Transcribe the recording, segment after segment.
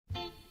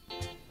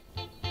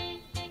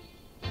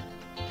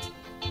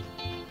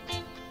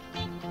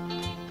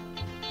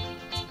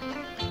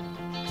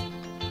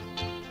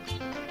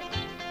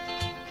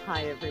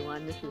Hi,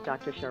 everyone. This is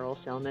Dr. Cheryl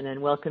Silman,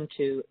 and welcome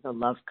to the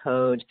Love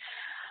Code.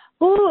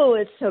 Oh,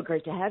 it's so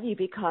great to have you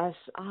because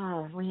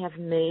we have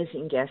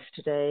amazing guests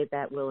today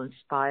that will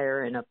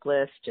inspire and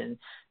uplift and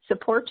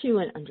support you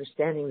in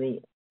understanding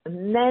the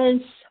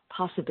immense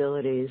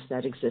possibilities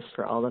that exist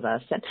for all of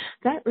us. And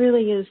that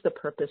really is the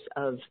purpose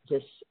of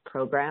this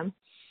program,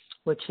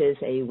 which is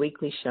a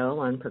weekly show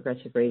on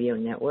Progressive Radio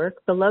Network.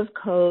 The Love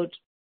Code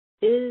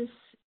is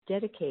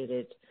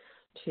dedicated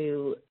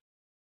to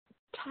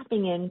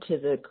tapping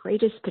into the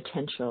greatest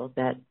potential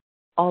that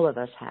all of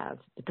us have,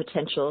 the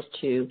potential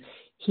to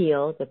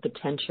heal, the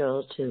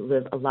potential to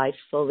live a life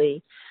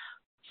fully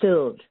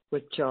filled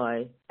with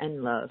joy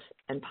and love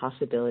and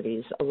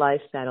possibilities, a life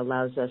that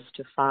allows us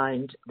to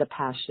find the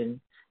passion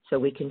so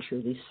we can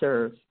truly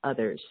serve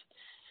others.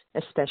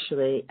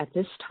 Especially at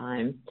this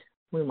time,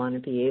 we want to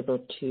be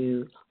able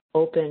to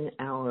open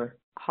our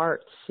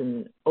hearts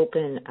and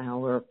open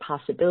our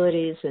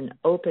possibilities and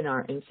open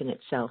our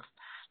infinite self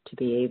to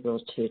be able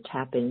to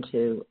tap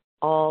into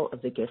all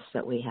of the gifts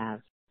that we have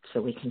so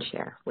we can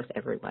share with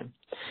everyone.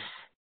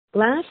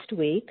 Last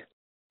week,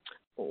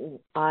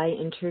 I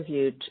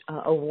interviewed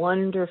a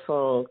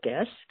wonderful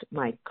guest,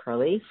 Mike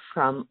Curley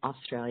from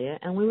Australia,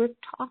 and we were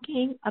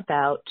talking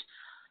about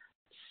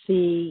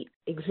the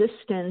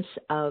existence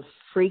of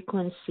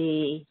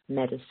frequency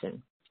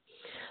medicine.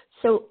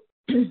 So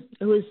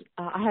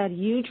I had a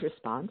huge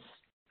response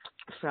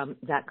from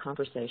that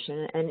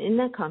conversation, and in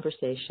that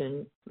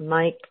conversation,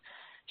 Mike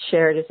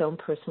shared his own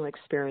personal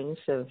experience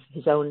of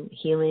his own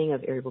healing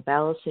of irritable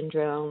bowel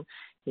syndrome.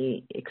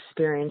 He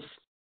experienced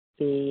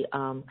the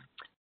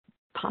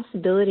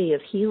possibility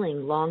of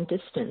healing long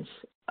distance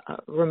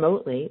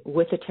remotely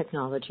with a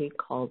technology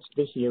called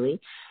the Healy,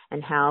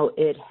 and how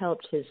it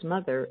helped his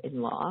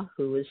mother-in-law,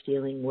 who was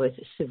dealing with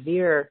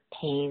severe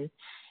pain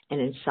and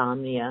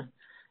insomnia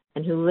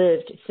and who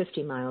lived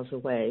 50 miles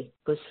away,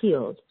 was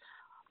healed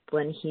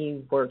when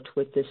he worked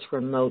with this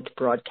remote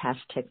broadcast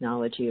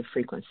technology of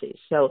frequencies.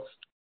 So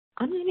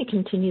I'm going to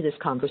continue this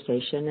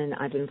conversation, and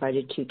I've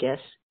invited two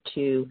guests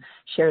to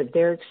share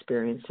their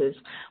experiences.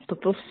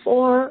 But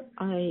before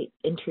I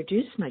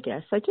introduce my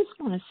guests, I just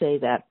want to say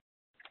that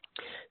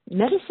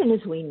medicine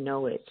as we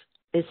know it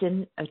is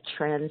in a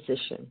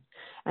transition,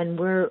 and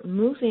we're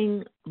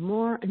moving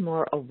more and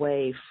more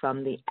away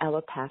from the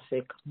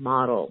allopathic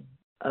model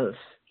of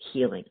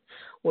healing,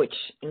 which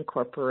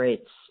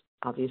incorporates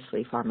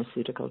obviously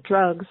pharmaceutical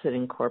drugs, it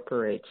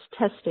incorporates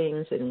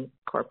testings, it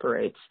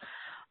incorporates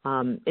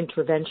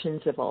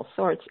interventions of all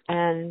sorts.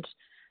 And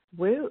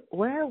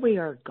where we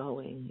are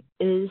going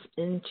is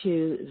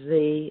into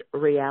the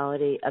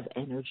reality of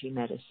energy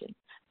medicine.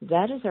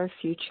 That is our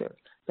future.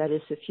 That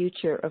is the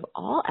future of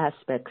all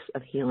aspects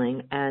of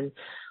healing. And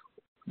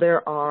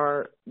there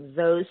are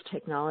those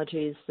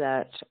technologies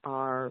that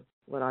are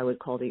what I would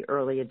call the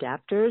early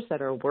adapters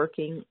that are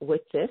working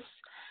with this.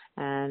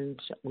 And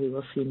we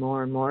will see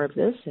more and more of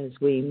this as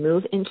we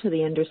move into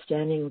the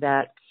understanding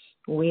that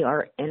we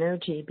are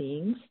energy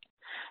beings,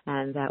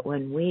 and that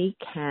when we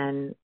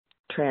can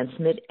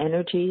transmit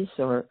energies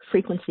or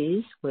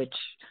frequencies, which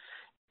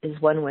is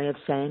one way of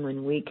saying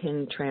when we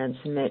can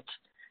transmit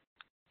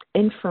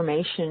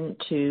information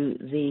to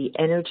the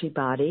energy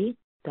body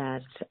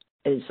that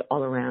is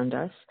all around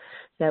us,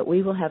 that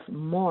we will have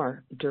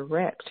more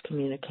direct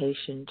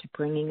communication to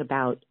bringing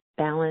about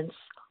balance,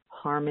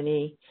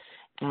 harmony,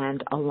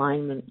 and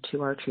alignment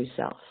to our true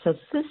self. So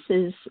this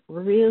is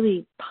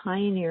really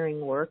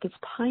pioneering work. It's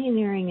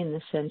pioneering in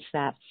the sense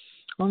that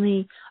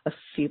only a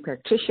few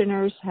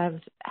practitioners have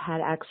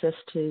had access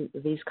to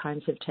these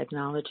kinds of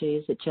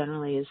technologies. It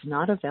generally is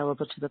not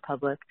available to the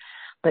public.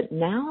 But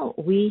now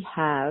we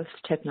have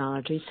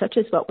technology such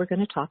as what we're going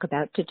to talk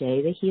about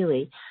today, the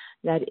Healy,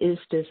 that is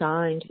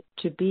designed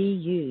to be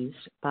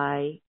used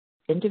by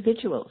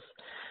individuals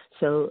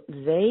so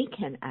they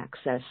can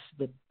access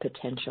the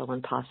potential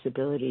and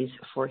possibilities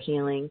for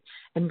healing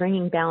and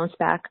bringing balance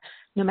back.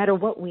 No matter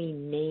what we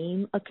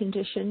name a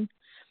condition,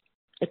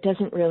 it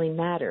doesn't really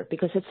matter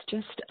because it's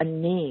just a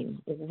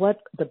name. What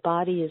the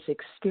body is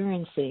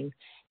experiencing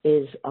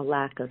is a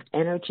lack of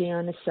energy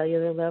on a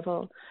cellular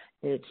level.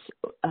 It's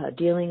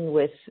dealing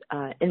with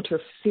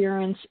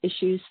interference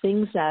issues,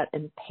 things that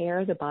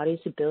impair the body's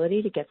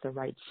ability to get the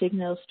right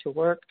signals to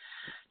work.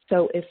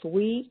 So if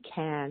we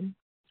can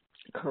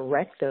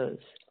correct those,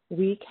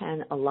 we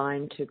can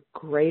align to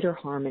greater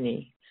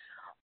harmony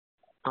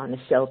on a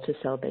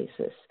cell-to-cell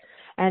basis.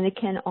 And it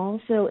can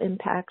also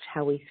impact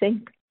how we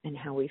think and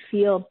how we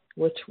feel,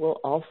 which will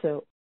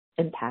also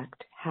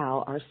impact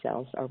how our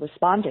cells are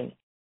responding.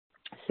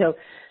 So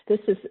this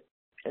is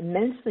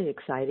immensely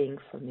exciting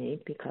for me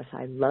because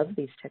I love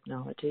these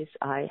technologies.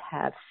 I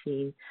have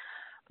seen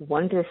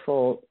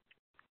wonderful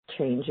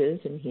changes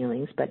and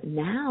healings, but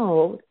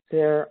now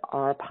there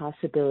are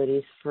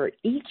possibilities for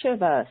each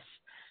of us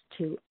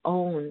to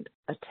own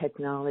a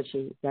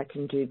technology that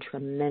can do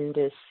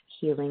tremendous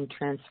healing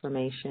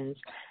transformations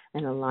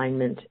and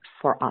alignment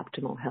for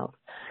optimal health.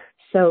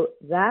 So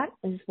that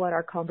is what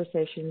our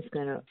conversation is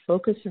going to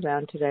focus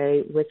around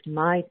today with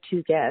my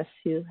two guests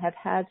who have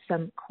had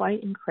some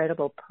quite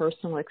incredible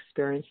personal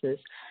experiences.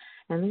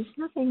 And there's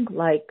nothing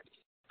like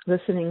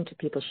listening to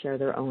people share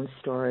their own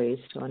stories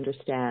to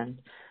understand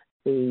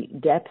the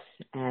depth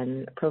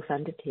and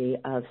profundity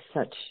of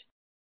such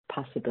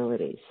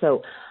possibilities.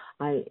 So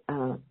I'm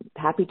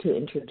happy to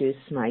introduce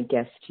my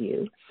guest to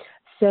you.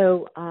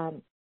 So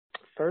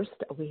first,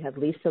 we have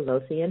Lisa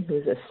Lothian,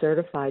 who's a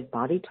certified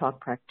Body Talk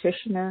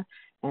practitioner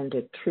and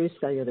a true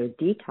cellular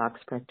detox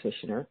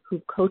practitioner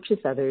who coaches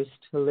others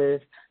to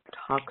live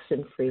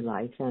toxin-free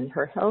life. And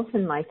her health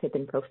and life have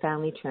been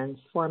profoundly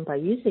transformed by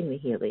using the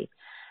Healy.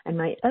 And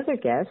my other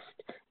guest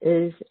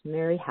is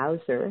Mary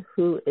Hauser,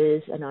 who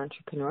is an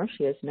entrepreneur.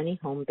 She has many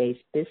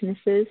home-based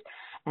businesses,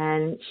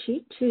 and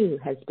she too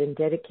has been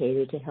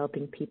dedicated to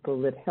helping people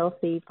live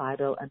healthy,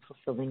 vital, and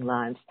fulfilling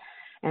lives.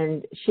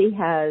 And she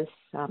has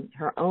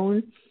her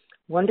own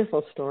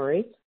wonderful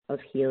story of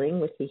healing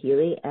with the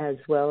Healy, as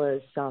well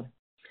as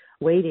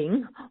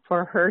waiting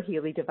for her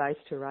Healy device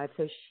to arrive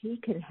so she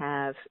can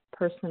have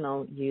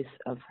personal use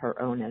of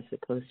her own as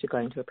opposed to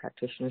going to a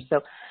practitioner.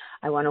 So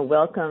I want to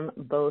welcome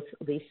both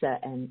Lisa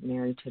and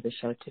Mary to the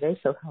show today.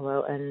 So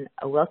hello and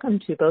welcome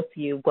to both of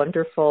you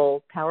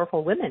wonderful,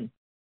 powerful women.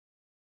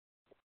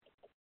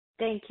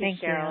 Thank you,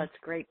 Cheryl. It's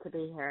great to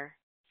be here.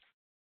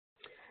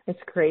 It's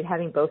great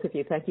having both of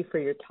you. Thank you for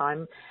your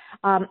time.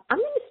 I'm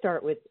going to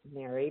start with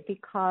Mary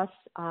because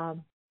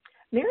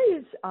Mary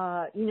is,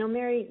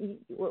 Mary,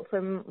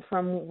 from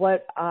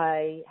what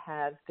I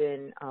have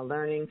been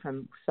learning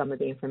from some of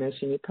the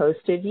information you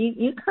posted,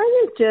 you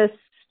kind of just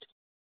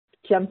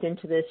jumped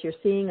into this. You're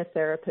seeing a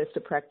therapist,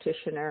 a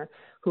practitioner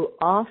who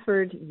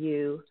offered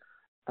you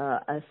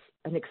an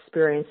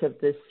experience of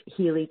this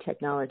Healy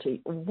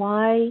technology.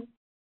 Why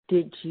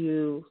did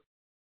you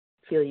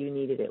feel you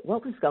needed it?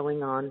 What was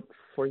going on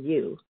for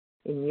you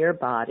in your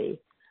body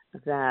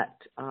that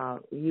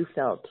you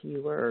felt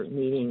you were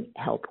needing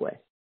help with?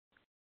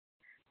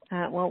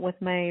 Well, with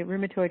my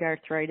rheumatoid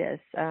arthritis,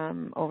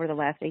 over the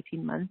last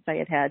 18 months,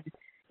 I had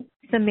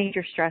some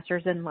major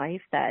stressors in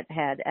life that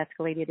had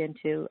escalated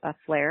into a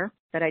flare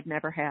that I'd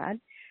never had.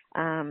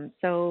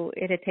 So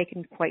it had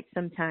taken quite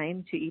some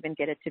time to even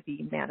get it to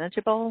be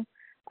manageable.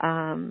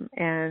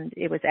 And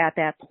it was at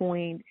that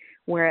point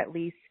where at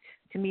least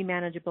to me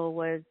manageable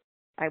was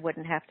I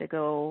wouldn't have to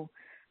go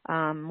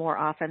more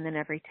often than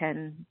every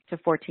 10 to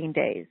 14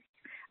 days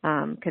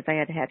because I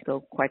had to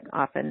go quite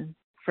often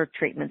for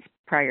treatments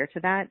prior to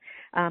that.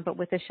 But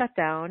with the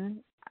shutdown,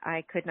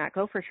 I could not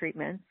go for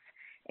treatments,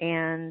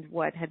 and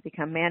what had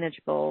become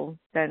manageable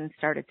then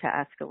started to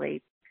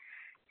escalate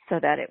so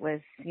that it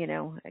was,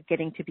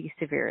 getting to be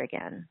severe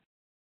again.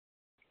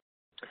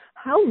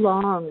 How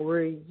long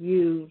were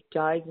you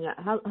diagnosed?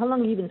 How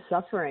long have you been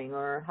suffering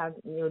or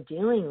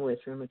dealing with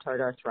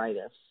rheumatoid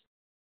arthritis?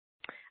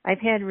 I've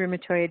had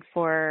rheumatoid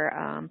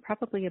for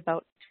probably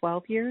about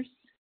 12 years.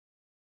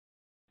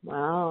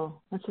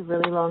 Wow, that's a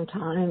really long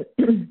time,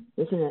 isn't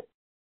it?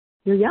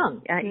 You're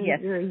young.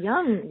 Yes. You're a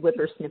young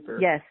whippersnapper.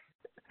 Yes.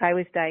 I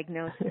was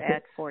diagnosed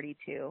at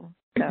 42,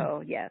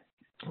 so yes.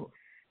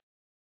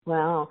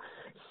 Wow.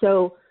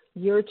 So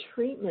your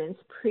treatments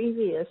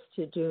previous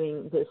to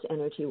doing this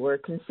energy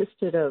work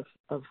consisted of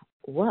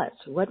what?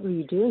 What were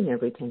you doing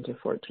every 10 to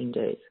 14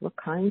 days? What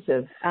kinds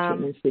of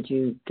treatments did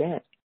you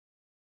get?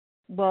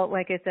 Well,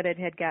 like I said, it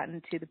had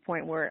gotten to the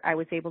point where I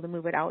was able to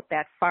move it out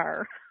that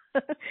far,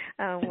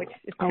 which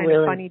is kind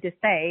of funny to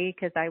say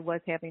because I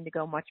was having to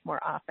go much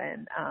more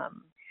often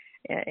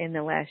in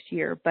the last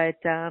year. But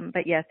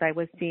yes, I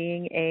was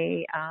seeing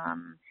a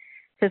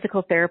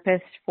physical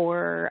therapist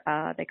for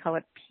they call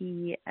it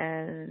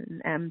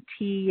PNMT.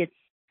 It's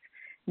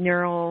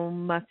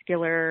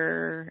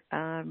neuromuscular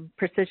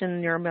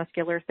precision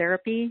neuromuscular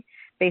therapy.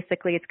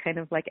 Basically, it's kind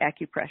of like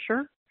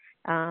acupressure.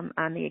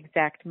 On the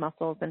exact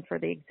muscles and for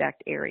the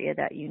exact area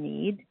that you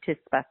need to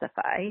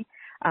specify.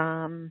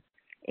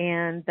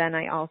 And then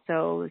I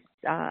also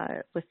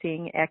was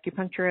seeing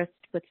acupuncturist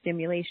with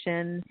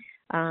stimulation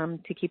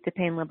to keep the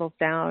pain levels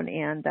down,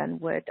 and then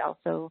would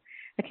also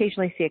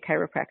occasionally see a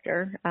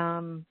chiropractor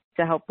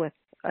to help with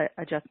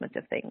adjustment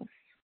of things.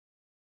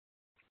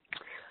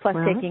 Plus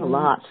taking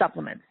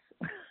supplements.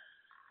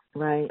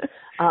 Right.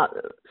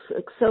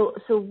 So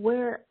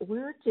where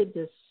did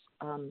this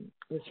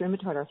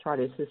rheumatoid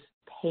arthritis, this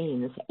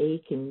pain, this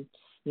ache in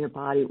your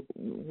body,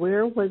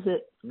 where was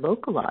it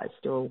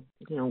localized, or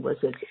was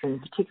it in a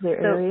particular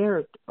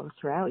area or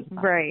throughout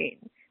your body? Right.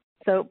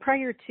 So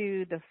prior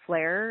to the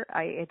flare,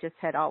 I just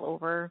had all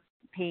over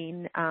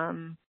pain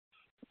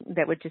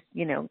that would just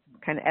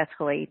kind of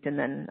escalate, and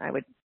then I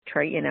would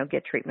try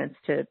get treatments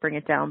to bring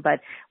it down.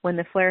 But when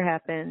the flare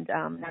happened,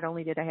 not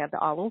only did I have the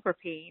all over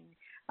pain,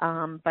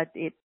 but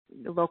it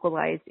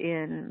localized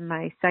in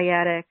my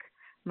sciatic,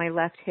 my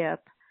left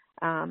hip,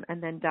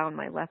 and then down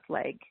my left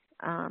leg.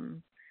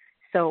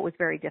 So it was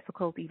very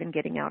difficult even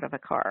getting out of a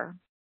car.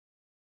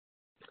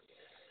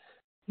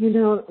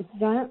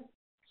 That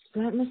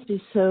must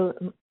be so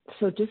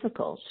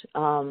difficult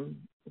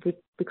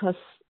because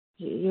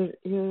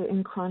you're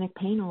in chronic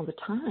pain all the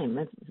time.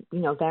 It's,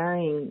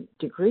 varying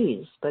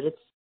degrees, but it's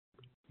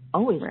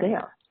always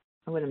there,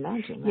 I would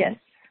imagine, right?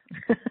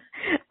 Yes.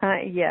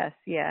 Yes,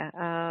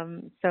 yeah.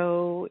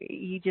 So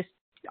you just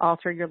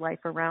alter your life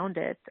around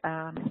it.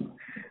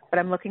 But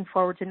I'm looking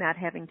forward to not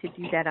having to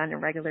do that on a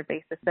regular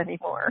basis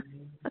anymore.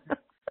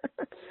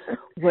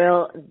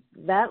 Well,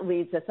 that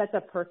leads us, that's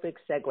a perfect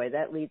segue.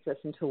 That leads us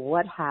into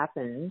what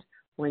happened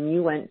when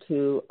you went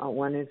to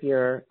one of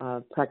your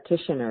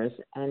practitioners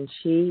and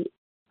she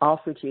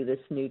offered you this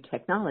new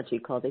technology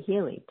called the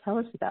Healy. Tell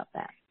us about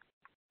that.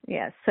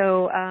 Yeah,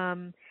 so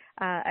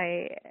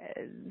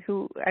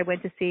who I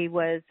went to see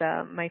was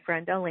my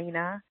friend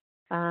Elena,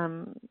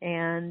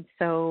 and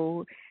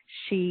so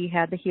she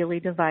had the Healy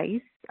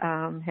device,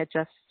 had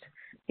just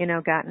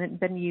gotten it and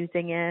been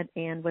using it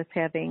and was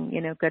having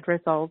good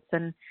results,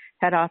 and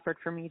had offered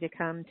for me to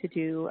come to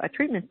do a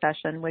treatment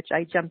session, which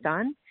I jumped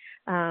on.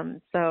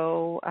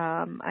 So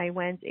I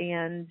went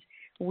and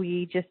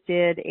we just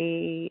did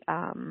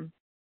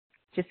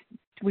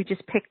we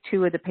just picked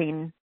two of the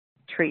pain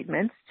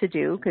treatments to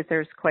do, because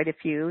there's quite a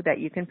few that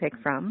you can pick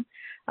from.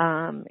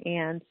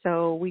 And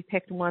so we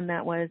picked one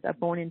that was a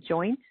bone and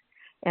joint,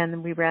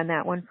 and we ran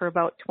that one for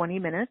about 20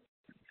 minutes.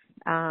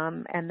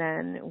 And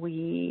then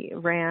we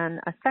ran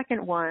a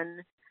second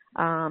one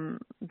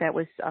that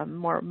was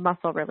more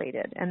muscle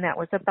related, and that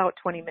was about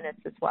 20 minutes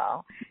as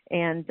well.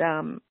 And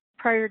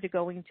prior to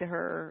going to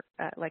her,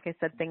 like I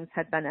said, things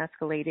had been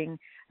escalating.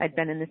 I'd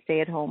been in the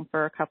stay-at-home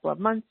for a couple of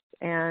months,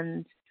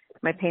 and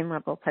my pain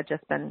levels had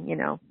just been,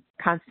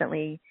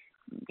 constantly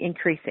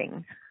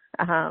increasing.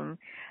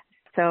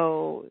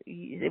 So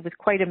it was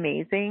quite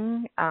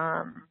amazing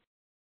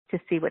to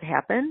see what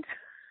happened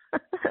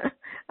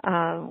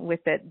with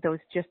those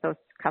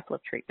couple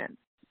of treatments.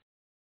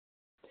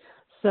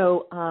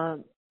 So,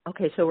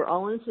 okay, so we're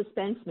all in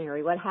suspense,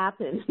 Mary. What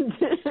happened?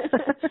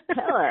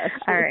 Tell us.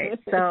 All right.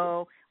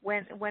 So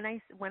when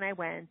I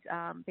went,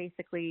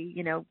 basically,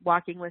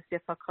 walking was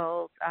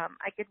difficult.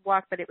 I could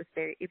walk, but it was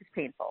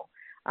painful.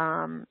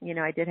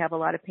 I did have a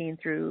lot of pain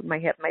through my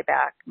hip, my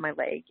back, my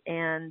leg,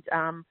 and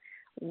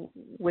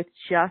with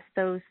just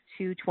those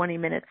 2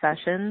 20-minute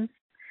sessions,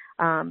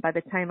 by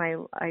the time I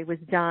was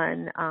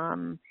done,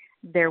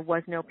 there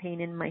was no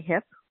pain in my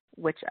hip,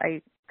 which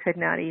I could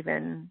not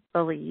even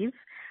believe.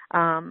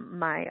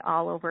 My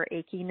all over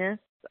achiness,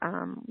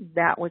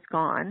 that was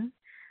gone,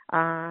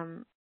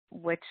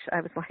 which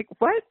I was like,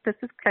 what? This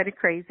is kind of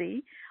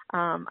crazy.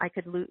 I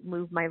could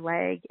move my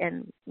leg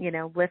and,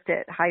 lift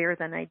it higher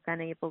than I'd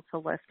been able to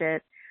lift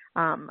it.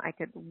 I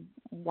could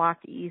walk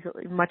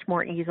easily, much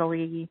more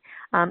easily.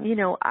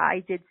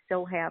 I did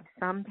still have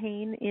some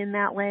pain in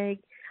that leg,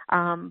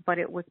 but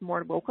it was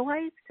more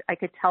localized. I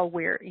could tell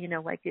where,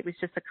 like it was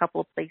just a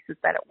couple of places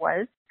that it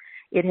was.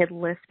 It had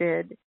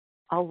lifted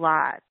a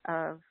lot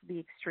of the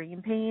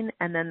extreme pain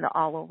and then the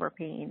all over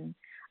pain,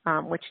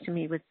 which to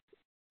me was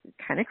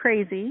kind of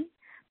crazy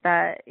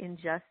that in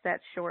just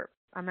that short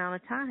amount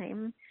of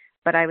time,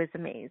 but I was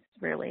amazed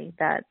really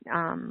that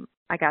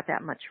I got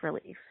that much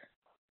relief.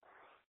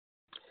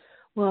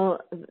 Well,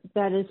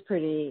 that is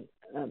pretty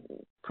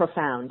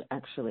profound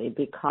actually,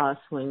 because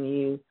when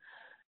you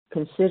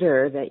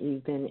consider that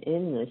you've been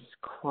in this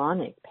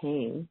chronic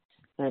pain,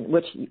 and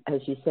which,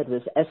 as you said,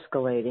 was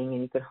escalating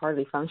and you could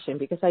hardly function,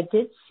 because I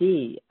did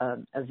see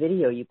a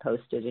video you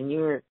posted and you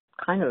were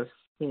kind of,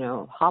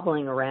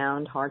 hobbling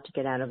around, hard to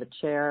get out of a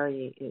chair.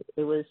 It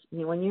was,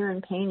 when you're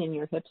in pain in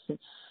your hips and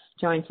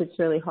joints, it's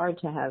really hard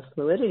to have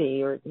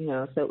fluidity, or,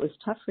 so it was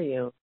tough for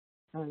you.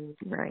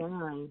 Right. Then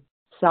I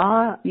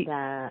saw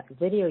that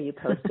video you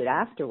posted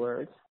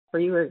afterwards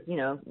where you were,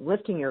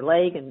 lifting your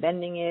leg and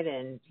bending it,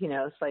 and,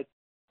 it's like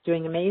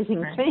doing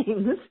amazing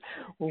things,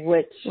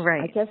 which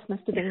I guess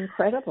must have been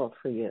incredible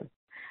for you.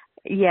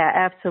 Yeah,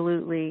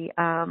 absolutely.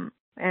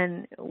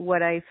 And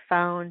what I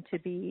found to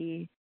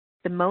be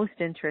the most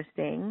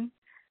interesting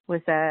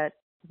was that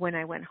when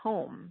I went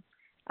home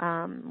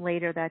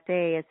later that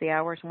day, as the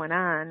hours went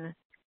on,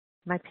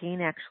 my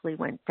pain actually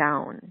went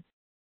down.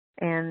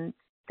 And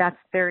that's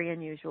very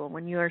unusual.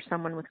 When you are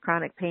someone with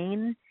chronic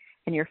pain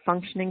and you're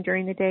functioning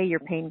during the day, your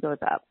pain goes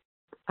up.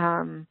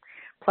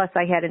 Plus,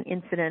 I had an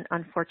incident,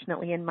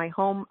 unfortunately, in my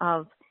home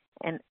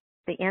and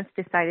the ants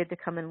decided to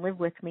come and live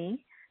with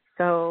me.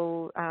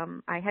 So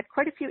I had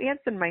quite a few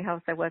ants in my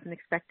house I wasn't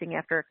expecting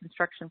after a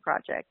construction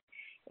project.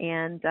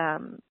 And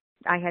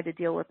I had to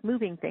deal with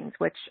moving things,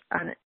 which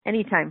on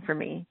any time for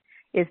me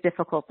is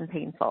difficult and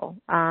painful.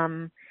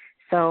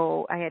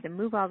 So I had to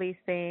move all these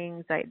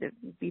things. I had to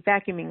be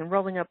vacuuming and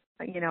rolling up,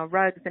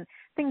 rugs and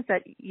things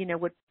that,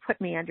 would put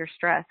me under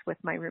stress with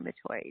my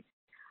rheumatoid.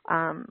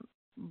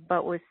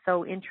 But was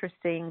so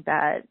interesting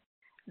that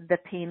the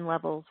pain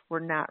levels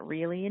were not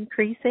really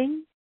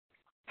increasing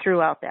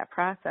throughout that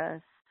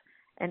process.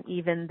 And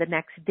even the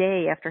next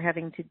day, after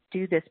having to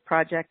do this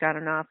project on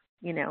and off,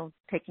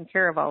 taking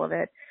care of all of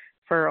it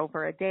for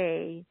over a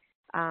day,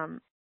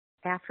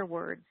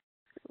 afterwards,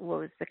 what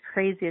was the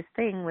craziest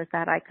thing was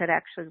that I could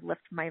actually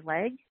lift my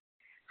leg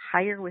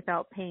higher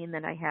without pain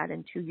than I had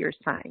in 2 years'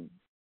 time.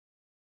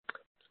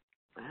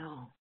 Wow.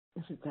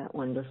 Isn't that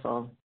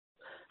wonderful?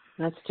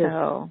 That's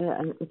just,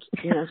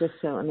 just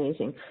so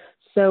amazing.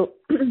 So,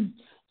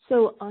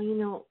 what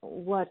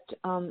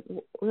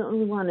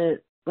we want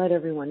to let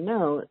everyone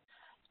know,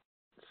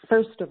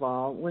 first of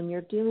all, when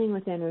you're dealing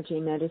with energy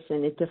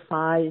medicine, it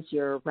defies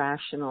your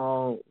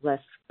rational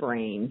left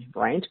brain,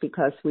 right?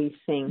 Because we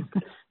think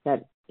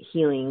that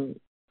healing,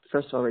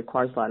 first of all,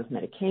 requires a lot of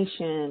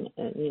medication,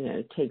 and,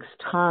 it takes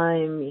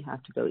time, you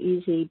have to go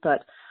easy.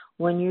 But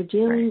when you're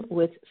dealing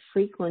with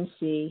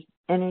frequency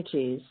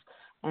energies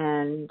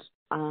and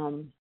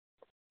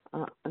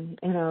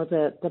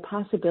the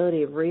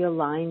possibility of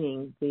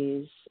realigning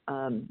these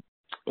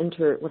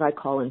what I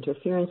call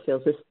interference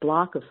fields, this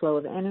block of flow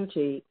of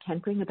energy, can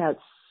bring about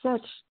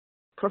such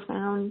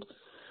profound,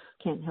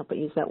 can't help but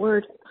use that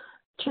word,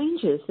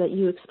 changes that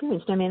you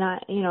experienced. I mean,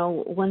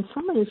 when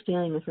someone is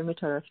dealing with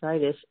rheumatoid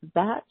arthritis,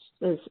 that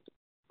is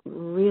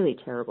really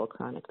terrible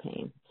chronic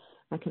pain.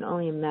 I can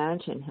only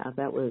imagine how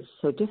that was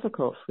so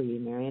difficult for you,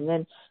 Mary. And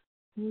then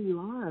here you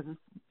are,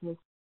 this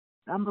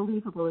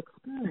unbelievable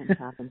experience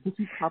happened, because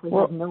you probably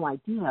had no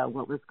idea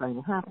what was going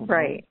to happen.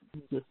 Right.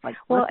 You just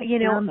with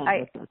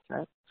this,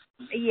 right?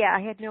 Yeah,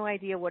 I had no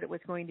idea what it was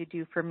going to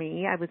do for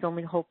me. I was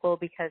only hopeful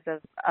because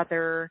of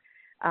other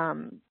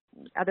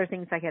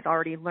things I had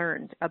already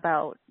learned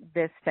about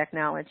this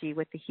technology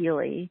with the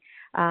Healy.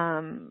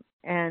 And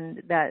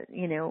that,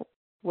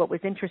 what was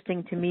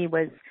interesting to me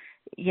was,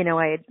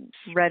 I had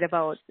read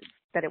about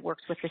that it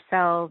works with the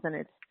cells and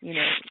it's,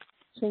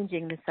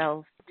 changing the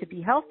cells to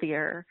be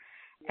healthier.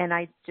 And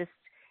I just,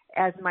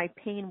 as my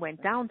pain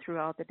went down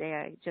throughout the day,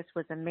 I just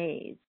was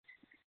amazed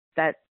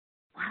that,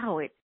 wow,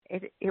 it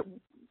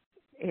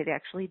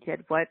actually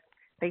did what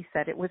they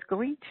said it was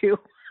going to.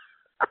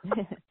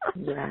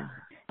 Yeah.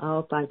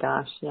 Oh my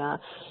gosh. Yeah.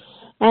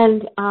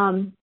 And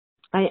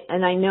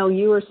I know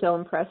you were so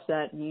impressed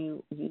that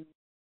you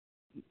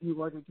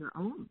ordered your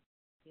own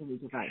Healy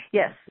device.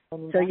 Yes. So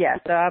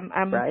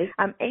right?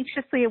 I'm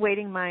anxiously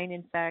awaiting mine.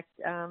 In fact,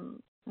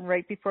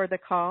 right before the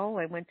call,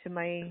 I went to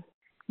my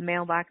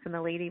mailbox and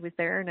the lady was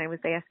there, and I was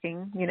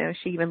asking,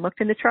 she even looked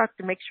in the truck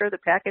to make sure the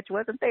package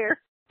wasn't there.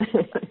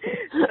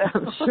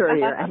 I'm sure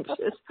you're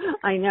anxious.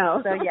 I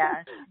know. So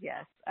yes.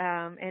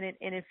 And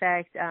in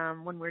fact,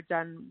 when we're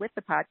done with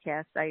the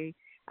podcast, I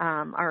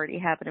already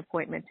have an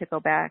appointment to go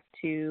back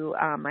to.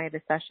 I have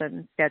a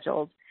session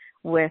scheduled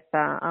with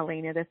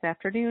Elena this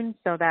afternoon,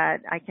 so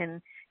that I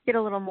can get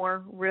a little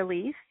more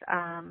relief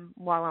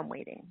while I'm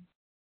waiting.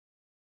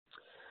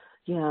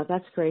 Yeah,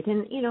 that's great.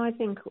 And I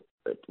think,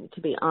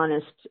 to be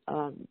honest,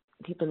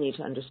 people need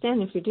to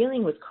understand, if you're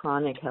dealing with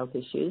chronic health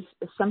issues,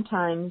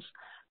 sometimes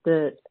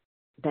the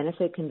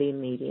benefit can be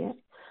immediate,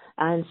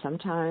 and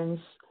sometimes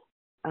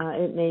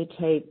it may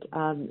take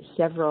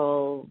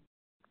several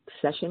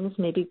sessions,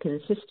 maybe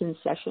consistent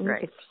sessions,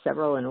 right.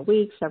 Several in a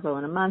week, several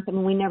in a month. I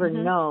mean, we never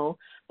know,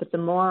 but the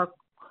more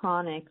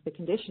chronic the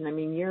condition, I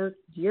mean,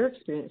 your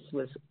experience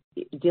was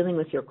dealing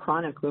with your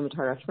chronic rheumatoid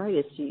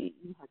arthritis, you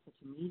had such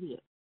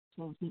immediate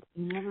change. You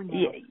never know.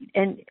 Yeah,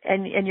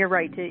 and you're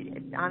right.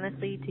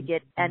 Honestly, to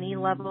get any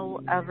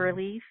level of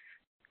relief,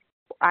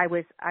 I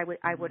would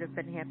have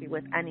been happy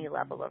with any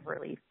level of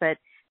relief, but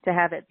to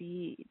have it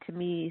be, to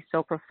me,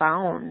 so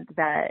profound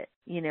that,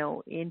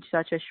 in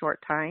such a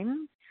short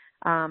time,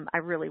 I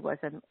really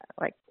wasn't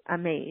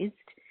amazed,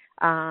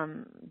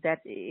 that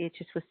it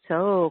just was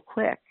so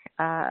quick.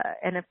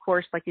 And of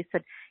course, like you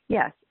said,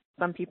 yes,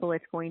 some people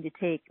it's going to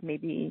take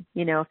maybe,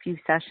 a few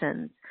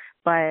sessions,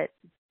 but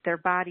their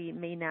body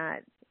may not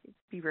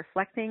be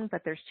reflecting,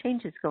 but there's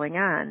changes going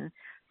on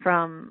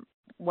from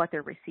what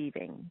they're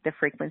receiving, the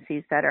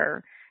frequencies that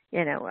are,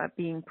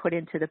 being put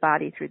into the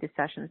body through the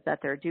sessions that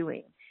they're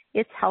doing.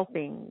 It's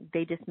helping.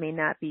 They just may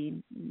not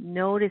be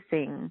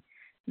noticing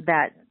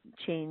that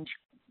change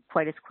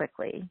quite as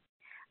quickly.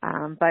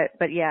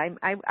 But yeah,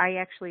 I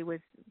actually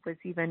was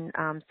even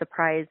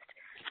surprised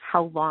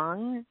how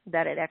long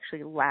that it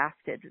actually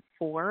lasted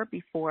for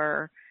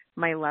before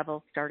my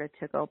levels started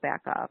to go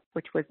back up,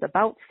 which was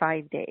about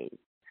 5 days.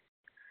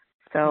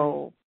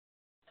 So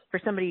for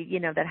somebody,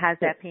 that has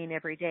that pain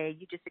every day,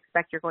 you just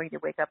expect you're going to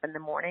wake up in the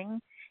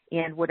morning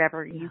and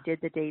whatever you did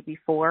the day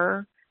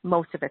before,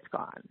 most of it's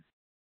gone.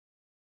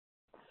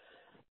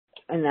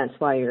 And that's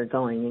why you're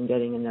going and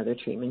getting another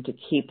treatment, to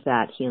keep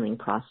that healing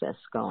process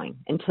going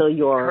until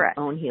your Correct.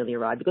 own Healy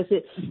rod. Because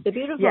the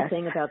beautiful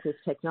thing about this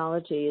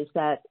technology is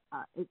that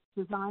it's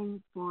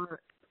designed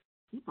for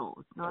people.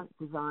 It's not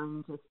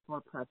designed just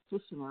for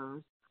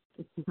practitioners.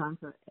 It's designed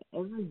for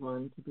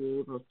everyone to be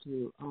able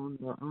to own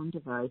their own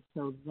device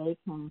so they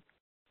can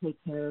take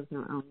care of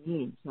their own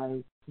needs.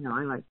 I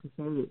like to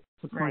say it's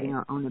supporting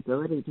our own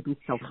ability to be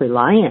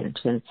self-reliant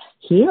and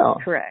heal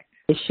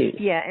issues.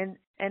 Yeah,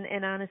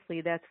 and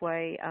honestly, that's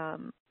why,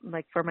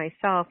 for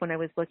myself, when I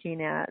was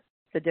looking at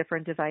the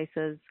different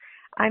devices,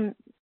 I'm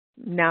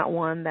not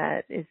one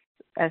that is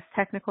as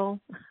technical,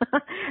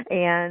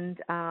 and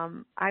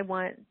I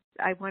want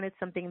I wanted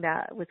something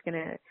that was going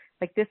to,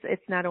 like this,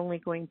 it's not only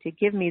going to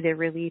give me the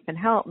relief and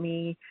help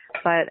me,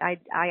 but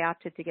I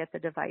opted to get the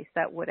device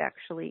that would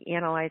actually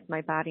analyze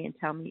my body and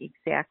tell me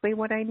exactly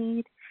what I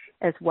need,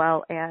 as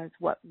well as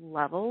what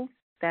levels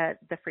that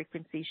the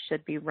frequency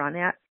should be run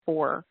at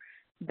for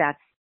that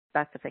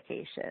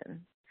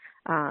specification.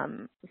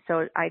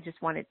 So I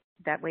just wanted,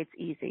 that way it's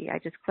easy. I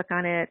just click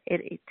on it.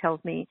 It tells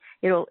me,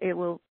 it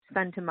will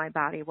send to my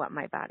body what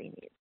my body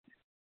needs.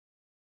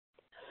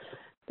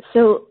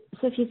 So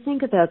if you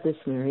think about this,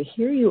 Mary,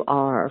 here you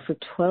are for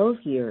 12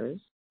 years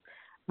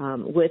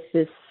with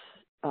this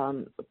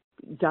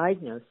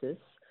diagnosis.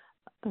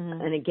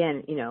 Mm-hmm. And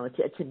again,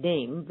 it's a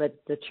name, but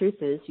the truth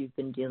is you've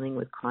been dealing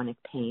with chronic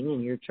pain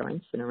in your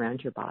joints and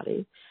around your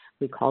body.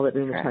 We call it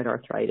rheumatoid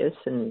arthritis,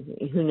 and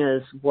who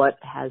knows what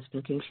has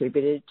been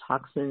contributed,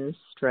 toxins,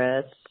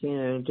 stress,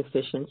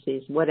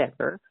 deficiencies,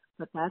 whatever.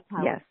 But that's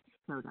how it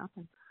showed up.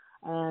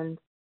 And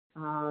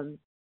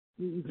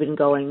you've been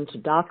going to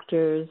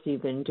doctors,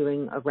 you've been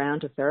doing a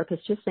round of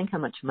therapists. Just think how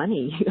much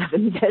money you have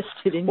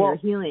invested in your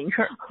healing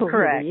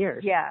over the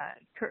years. Yeah,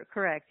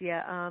 correct.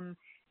 Yeah.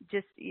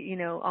 Just,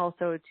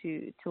 also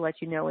to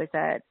let you know is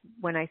that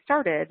when I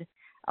started,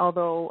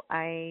 although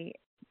I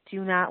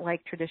do not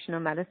like traditional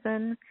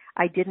medicine,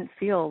 I didn't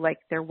feel like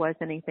there was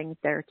anything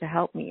there to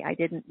help me. I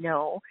didn't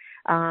know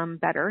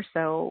better.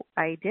 So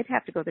I did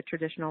have to go the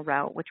traditional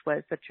route, which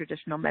was the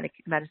traditional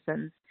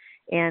medicines.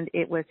 And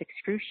it was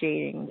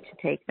excruciating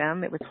to take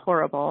them. It was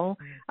horrible.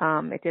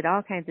 It did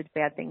all kinds of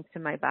bad things to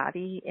my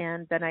body.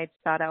 And then I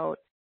sought out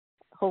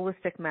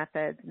holistic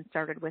methods and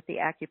started with the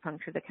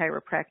acupuncture, the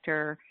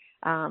chiropractor,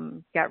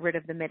 got rid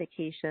of the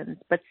medications,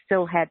 but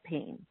still had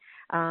pain.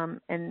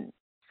 And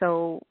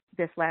so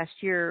this last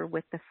year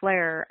with the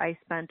flare, I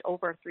spent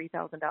over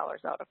 $3,000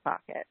 out of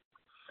pocket.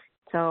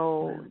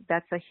 So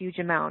that's a huge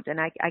amount. And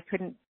I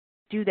couldn't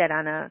do that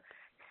on a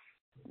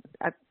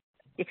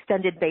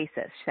extended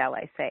basis, shall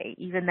I say.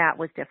 Even that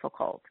was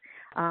difficult.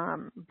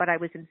 But I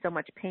was in so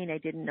much pain, I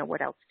didn't know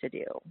what else to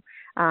do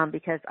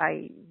because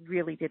I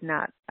really did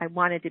not. I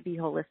wanted to be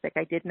holistic.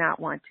 I did not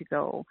want to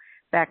go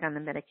back on the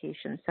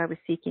medication. So I was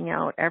seeking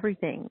out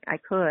everything I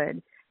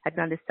could. I'd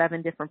gone to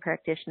 7 different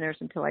practitioners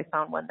until I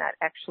found one that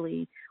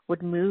actually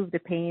would move the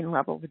pain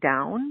levels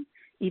down,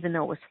 even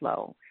though it was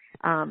slow.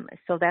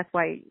 So that's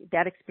why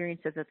that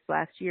experience of this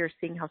last year,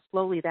 seeing how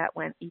slowly that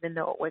went, even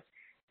though it was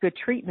good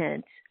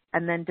treatment,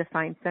 and then to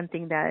find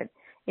something that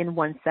in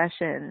one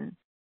session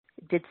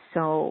did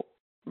so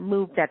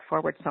move that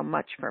forward so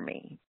much for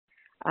me.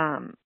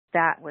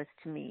 That was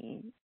to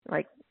me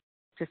like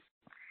just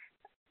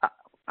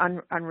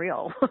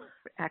unreal,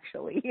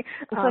 actually.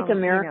 It's like a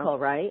miracle,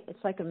 right?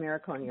 It's like a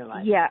miracle in your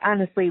life. Yeah,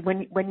 honestly,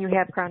 when you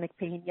have chronic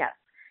pain, yes,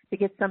 to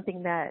get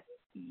something that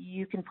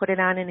you can put it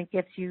on and it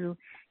gives you,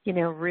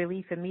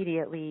 relief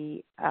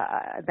immediately,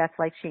 that's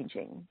life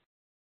changing.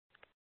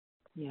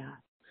 Yeah.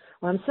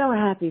 Well, I'm so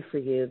happy for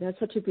you. That's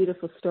such a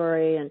beautiful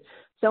story and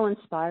so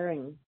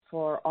inspiring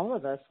for all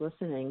of us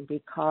listening,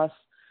 because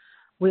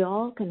we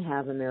all can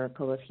have a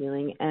miracle of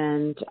healing.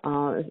 And,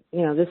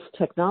 this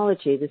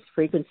technology, this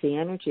frequency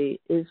energy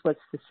is what's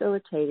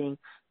facilitating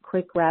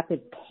quick,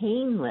 rapid,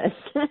 painless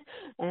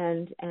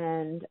and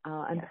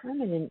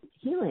permanent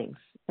healings.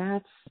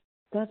 That's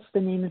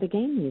the name of the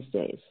game these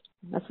days.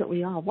 That's what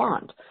we all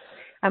want.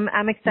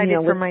 I'm excited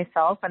for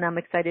myself, and I'm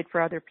excited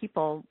for other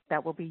people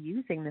that will be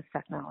using this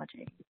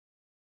technology.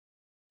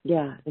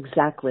 Yeah,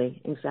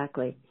 exactly.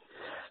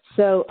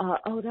 So,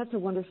 that's a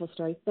wonderful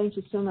story. Thank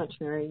you so much,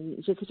 Mary.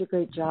 You did such a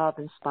great job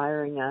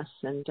inspiring us,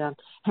 and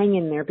hang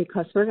in there,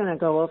 because we're going to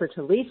go over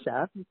to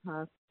Lisa,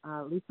 because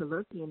Lisa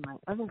Loki, and my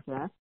other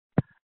guest,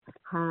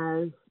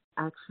 has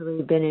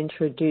actually been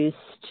introduced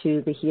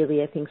to the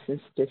Healy, I think,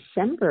 since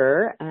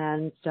December,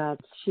 and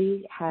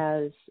she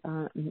has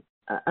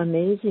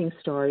amazing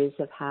stories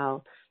of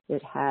how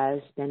it has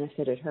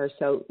benefited her.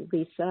 So,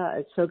 Lisa,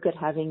 it's so good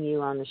having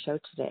you on the show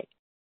today.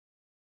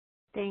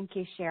 Thank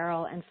you,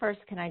 Cheryl. And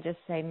first, can I just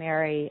say,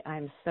 Mary,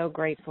 I'm so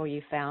grateful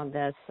you found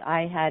this.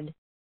 I had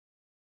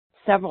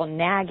several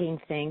nagging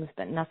things,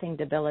 but nothing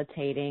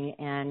debilitating,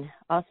 and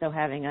also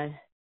having a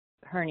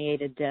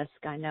herniated disc.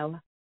 I know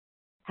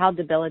how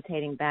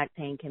debilitating back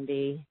pain can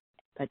be,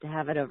 but to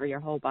have it over your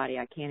whole body,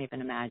 I can't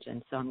even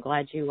imagine. So I'm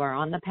glad you are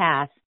on the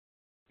path.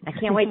 I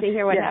can't wait to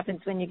hear what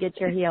happens when you get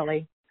your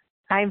Healy.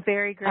 I'm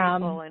very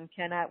grateful and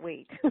cannot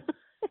wait.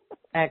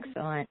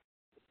 Excellent.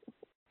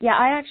 Yeah,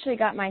 I actually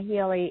got my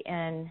Healy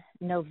in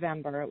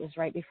November. It was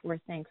right before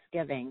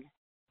Thanksgiving.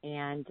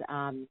 And,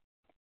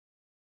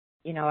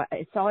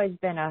 it's always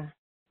been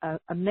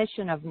a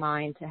mission of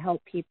mine to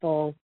help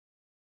people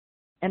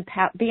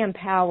be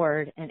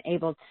empowered and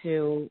able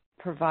to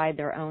provide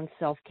their own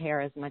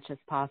self-care as much as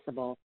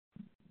possible.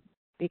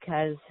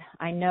 Because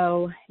I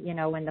know,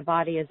 when the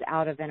body is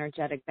out of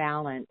energetic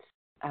balance,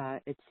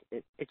 it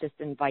just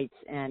invites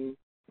in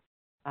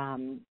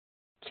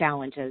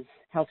challenges,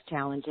 health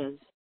challenges.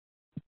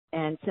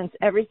 And since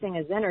everything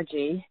is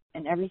energy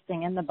and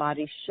everything in the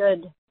body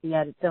should be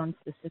at its own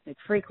specific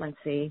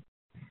frequency,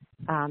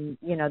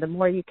 the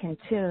more you can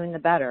tune, the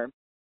better.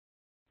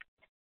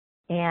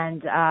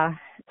 And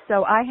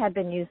so I had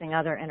been using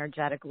other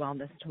energetic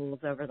wellness tools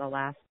over the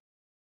last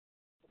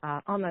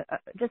almost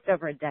just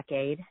over a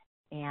decade.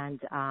 And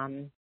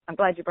I'm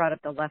glad you brought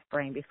up the left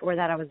brain. Before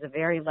that, I was a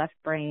very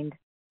left-brained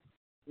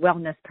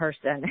wellness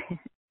person.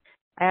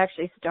 I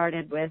actually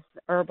started with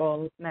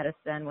herbal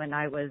medicine when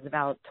I was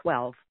about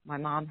 12. My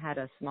mom had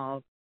a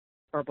small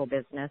herbal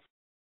business,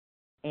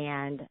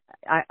 and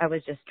I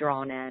was just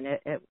drawn in.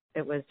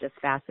 It was just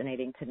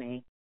fascinating to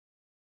me.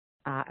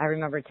 I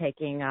remember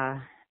taking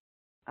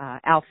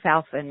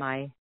alfalfa and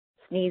my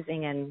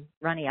sneezing and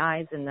runny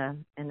eyes in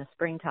the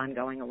springtime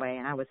going away,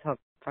 and I was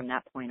hooked from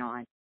that point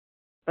on.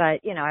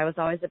 But, I was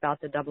always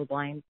about the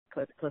double-blind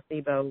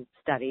placebo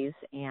studies,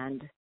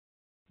 and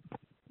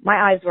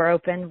my eyes were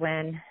opened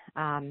when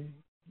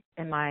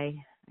in my,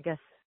 I guess,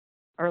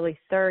 early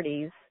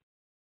 30s,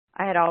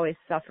 I had always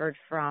suffered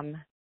from,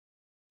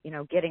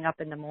 getting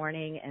up in the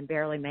morning and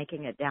barely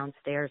making it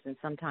downstairs, and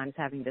sometimes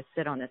having to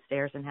sit on the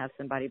stairs and have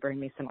somebody bring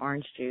me some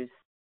orange juice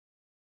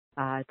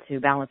to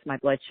balance my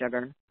blood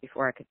sugar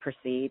before I could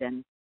proceed.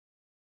 And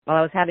while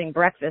I was having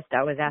breakfast,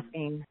 I was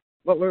asking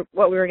what we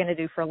were going to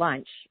do for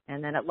lunch,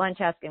 and then at lunch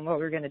asking what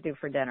we were going to do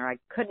for dinner. I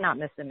could not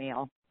miss a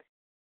meal.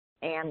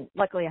 And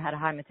luckily I had a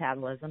high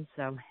metabolism,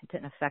 so it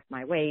didn't affect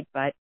my weight.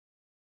 But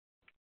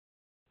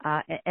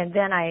and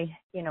then I,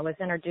 was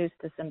introduced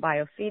to some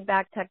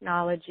biofeedback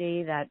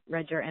technology that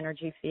read your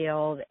energy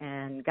field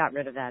and got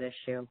rid of that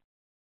issue.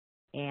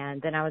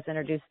 And then I was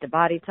introduced to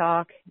Body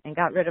Talk and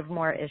got rid of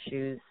more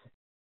issues.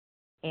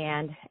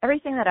 And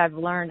everything that I've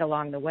learned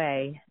along the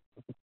way,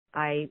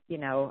 I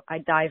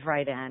dive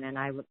right in and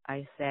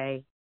I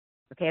say,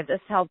 okay, if this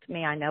helped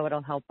me, I know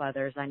it'll help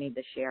others. I need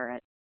to share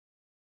it.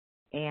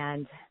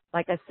 And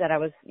like I said, I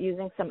was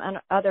using some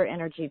other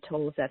energy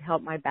tools that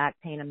helped my back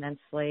pain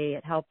immensely.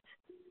 It helped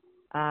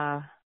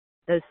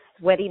those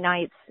sweaty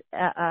nights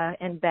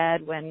in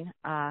bed when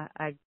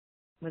I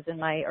was in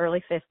my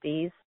early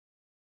 50s,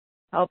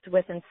 helped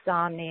with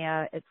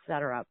insomnia,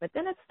 etc. But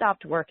then it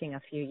stopped working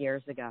a few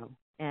years ago.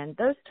 And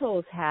those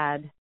tools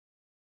had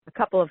a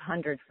couple of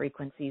hundred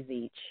frequencies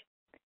each.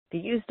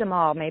 If you used them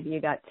all, maybe you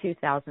got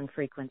 2,000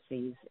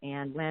 frequencies.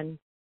 And when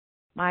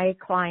my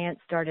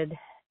clients started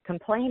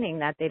complaining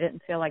that they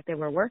didn't feel like they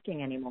were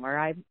working anymore,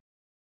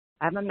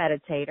 I'm a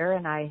meditator,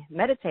 and I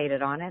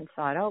meditated on it and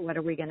thought, oh, what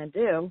are we going to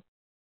do?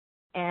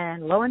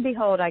 And lo and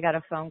behold, I got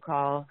a phone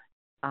call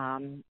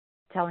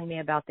telling me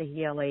about the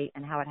Healy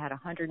and how it had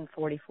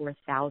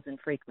 144,000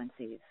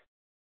 frequencies.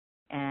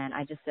 And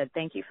I just said,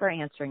 thank you for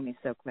answering me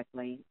so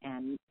quickly,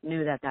 and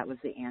knew that was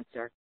the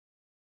answer.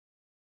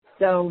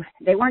 So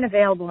they weren't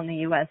available in the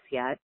U.S.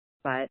 yet,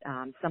 but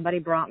somebody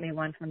brought me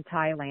one from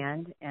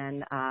Thailand,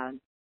 and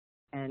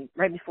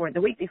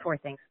the week before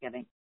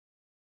Thanksgiving.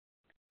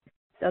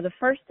 So the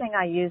first thing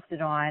I used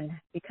it on,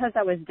 because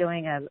I was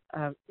doing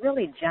a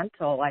really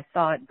gentle, I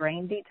saw it,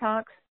 brain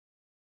detox,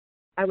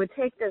 I would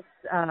take this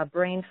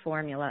brain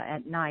formula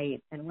at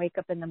night and wake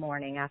up in the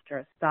morning after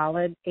a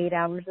solid 8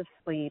 hours of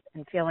sleep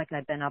and feel like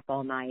I'd been up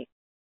all night.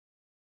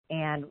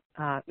 And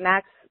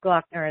Max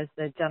Glockner is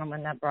the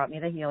gentleman that brought me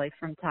the Healy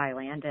from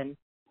Thailand, and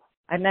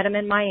I met him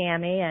in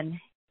Miami, and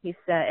he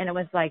said, and it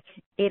was like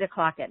 8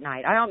 o'clock at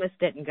night. I almost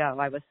didn't go.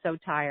 I was so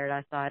tired.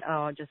 I thought,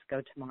 oh, I'll just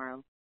go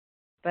tomorrow.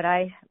 But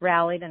I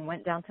rallied and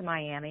went down to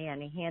Miami,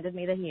 and he handed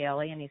me the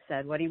Healy, and he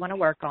said, what do you want to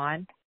work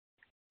on?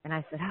 And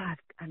I said,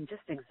 I'm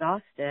just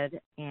exhausted.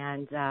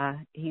 And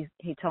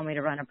he told me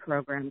to run a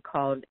program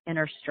called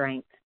Inner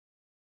Strength.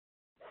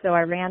 So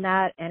I ran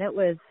that, and it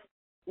was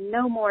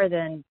no more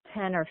than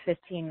 10 or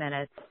 15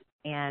 minutes,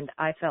 and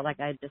I felt like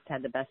I just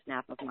had the best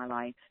nap of my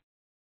life.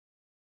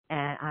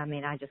 And,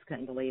 I just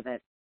couldn't believe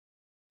it.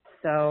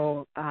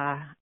 So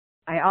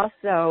I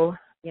also,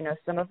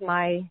 some of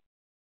my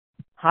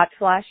hot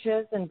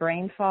flashes and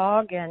brain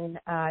fog and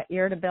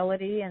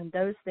irritability and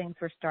those things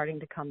were starting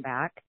to come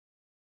back.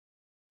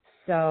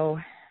 So,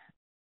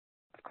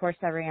 of course,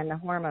 I ran the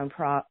hormone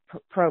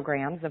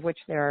programs, of which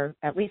there are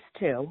at least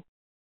 2,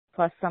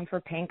 plus some for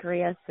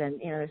pancreas.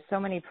 And, there's so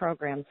many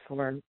programs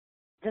for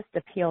just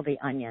to peel the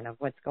onion of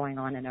what's going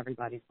on in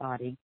everybody's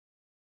body.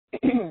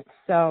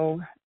 So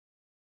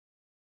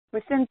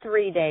within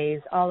 3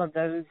 days, all of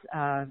those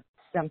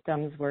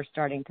symptoms were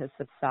starting to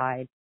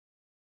subside.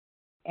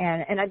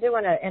 And I do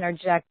want to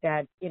interject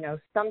that,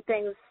 some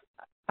things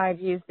I've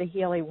used the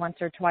Healy once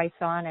or twice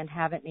on and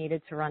haven't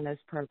needed to run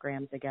those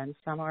programs again.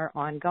 Some are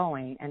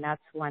ongoing, and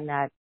that's one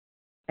that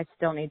I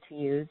still need to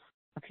use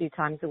a few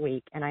times a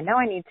week. And I know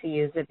I need to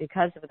use it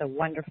because of the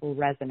wonderful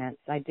resonance.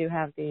 I do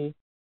have the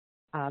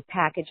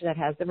package that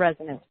has the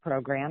resonance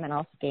program, and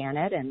I'll scan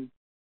it, and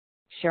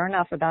sure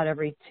enough, about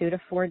every 2 to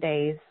 4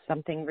 days,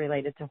 something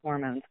related to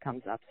hormones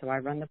comes up. So I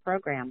run the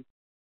program.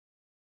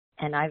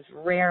 And I've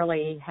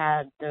rarely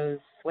had those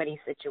sweaty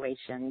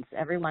situations,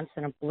 every once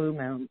in a blue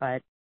moon,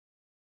 but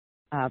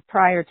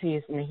prior to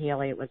using the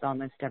Healy, it was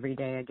almost every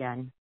day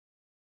again.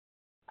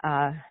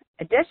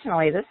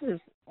 Additionally,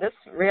 this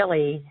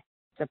really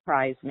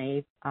surprised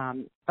me.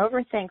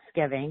 Over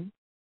Thanksgiving,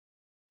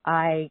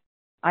 I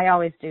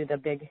always do the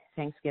big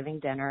Thanksgiving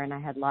dinner, and I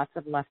had lots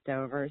of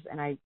leftovers,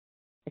 and I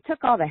I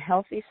took all the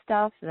healthy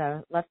stuff,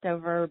 the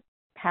leftover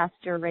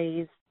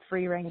pasture-raised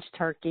free-range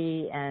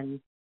turkey and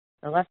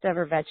the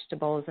leftover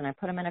vegetables, and I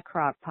put them in a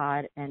crock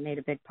pot and made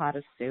a big pot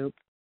of soup.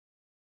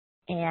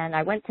 And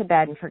I went to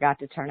bed and forgot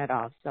to turn it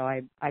off. So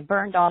I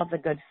burned all of the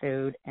good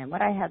food, and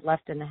what I had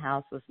left in the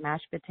house was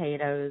mashed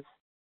potatoes,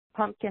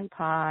 pumpkin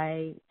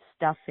pie,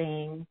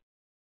 stuffing.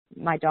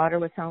 My daughter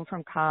was home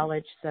from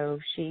college, so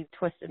she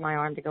twisted my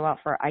arm to go out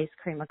for ice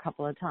cream a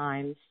couple of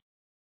times.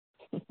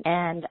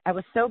 And I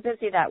was so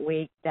busy that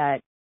week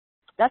that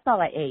that's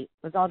all I ate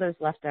was all those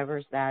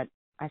leftovers that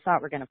I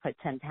thought were going to put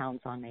 10 pounds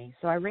on me.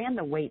 So I ran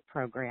the weight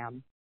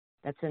program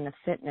that's in the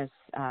fitness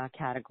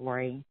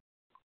category,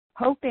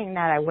 hoping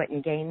that I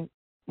wouldn't gain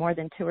more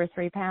than 2 or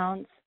 3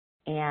 pounds.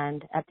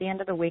 And at the end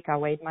of the week, I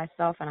weighed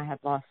myself, and I had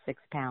lost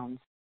 6 pounds.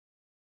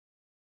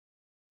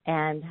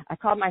 And I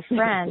called my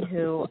friend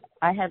who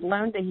I had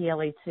loaned the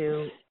Healy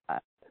to.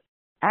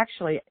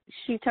 Actually,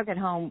 she took it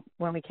home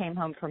when we came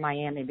home from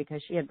Miami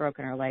because she had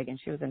broken her leg and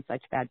she was in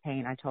such bad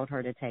pain. I told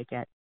her to take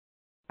it.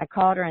 I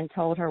called her and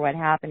told her what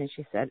happened, and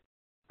she said,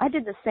 I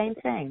did the same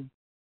thing.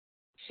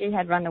 She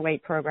had run the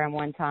weight program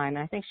one time,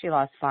 and I think she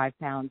lost 5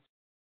 pounds.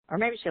 Or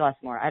maybe she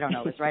lost more. I don't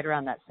know. It was right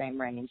around that same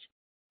range.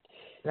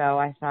 So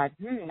I thought,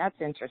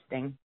 that's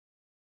interesting.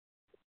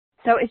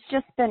 So it's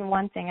just been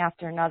one thing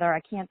after another.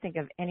 I can't think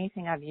of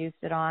anything I've used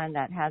it on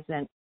that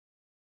hasn't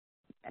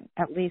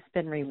at least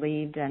been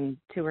relieved in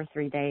 2 or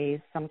 3 days,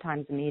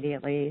 sometimes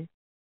immediately.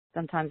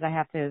 Sometimes I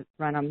have to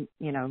run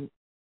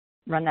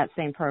that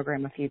same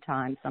program a few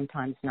times,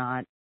 sometimes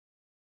not.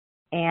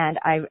 And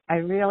I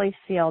really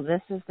feel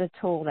this is the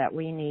tool that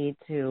we need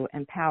to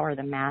empower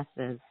the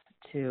masses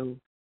to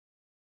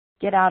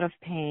get out of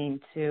pain,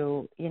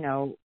 to,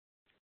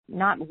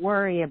 not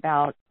worry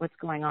about what's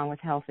going on with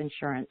health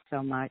insurance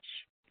so much.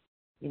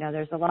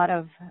 There's a lot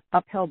of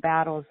uphill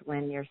battles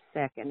when you're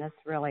sick, and this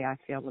really, I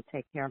feel, will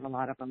take care of a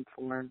lot of them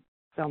for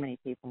so many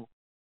people.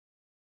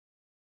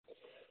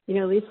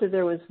 Lisa,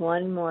 there was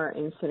one more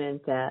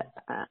incident that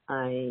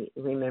I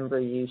remember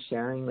you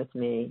sharing with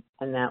me,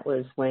 and that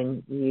was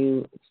when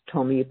you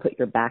told me you put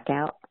your back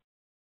out.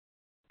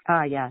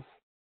 Yes.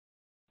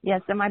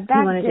 Yes, and my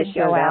back did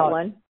go out. That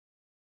one?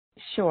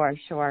 Sure.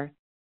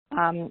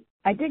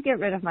 I did get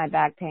rid of my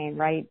back pain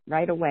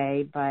right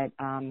away, but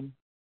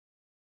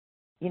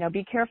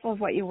be careful of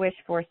what you wish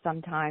for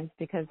sometimes,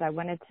 because I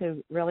wanted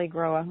to really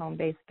grow a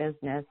home-based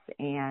business,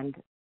 and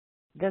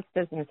this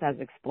business has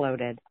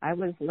exploded. I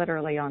was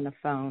literally on the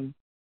phone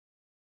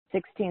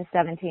 16,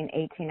 17,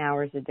 18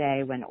 hours a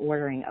day when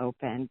ordering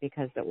opened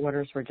because the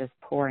orders were just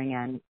pouring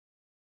in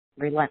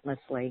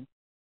relentlessly.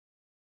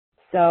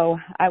 So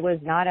I was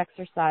not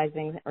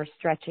exercising or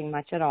stretching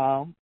much at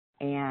all,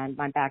 and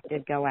my back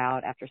did go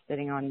out after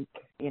sitting on,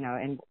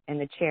 in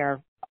the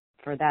chair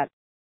for that,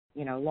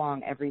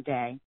 long every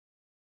day.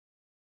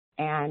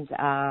 And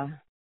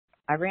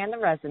I ran the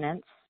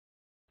Resonance,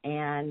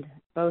 and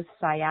both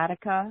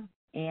sciatica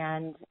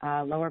and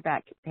lower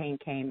back pain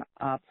came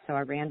up, so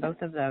I ran both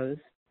of those.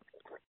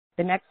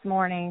 The next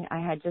morning, I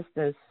had just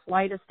the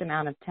slightest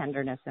amount of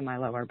tenderness in my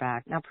lower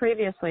back. Now,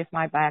 previously, if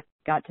my back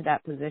got to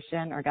that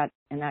position or got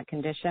in that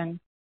condition,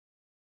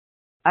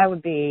 I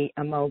would be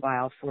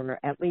immobile for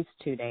at least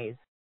 2 days.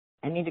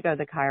 I need to go to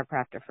the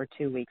chiropractor for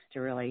 2 weeks to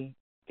really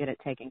get it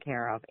taken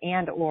care of.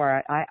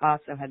 Or I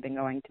also had been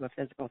going to a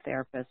physical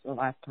therapist the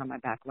last time my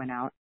back went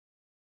out.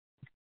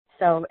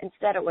 So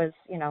instead it was,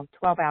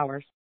 12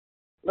 hours.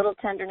 Little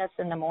tenderness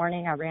in the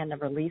morning. I ran the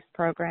Release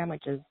program,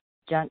 which is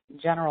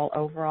general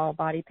overall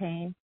body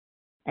pain,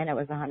 and it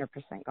was 100%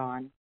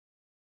 gone.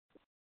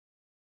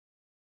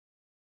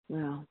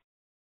 Wow.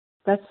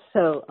 That's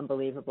so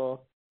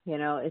unbelievable.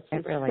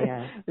 It really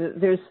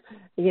is.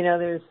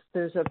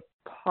 There's a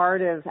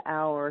part of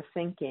our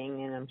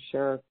thinking, and I'm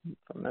sure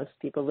for most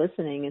people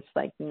listening, it's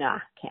like, nah,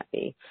 can't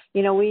be.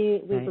 We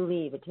right.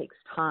 believe it takes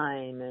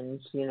time and,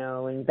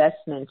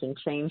 investment and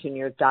change in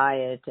your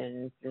diet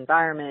and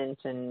environment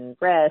and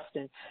rest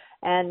and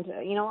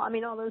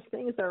all those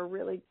things are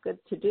really good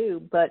to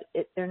do, but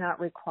they're not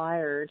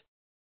required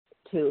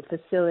to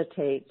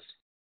facilitate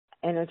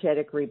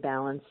energetic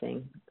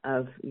rebalancing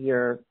of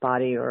your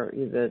body or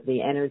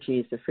the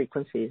energies, the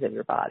frequencies of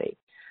your body.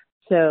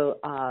 So,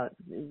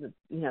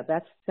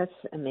 that's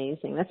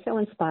amazing. That's so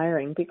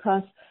inspiring,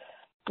 because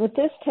with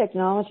this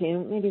technology,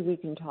 and maybe we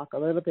can talk a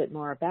little bit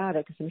more about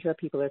it, because I'm sure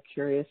people are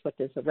curious, what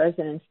does the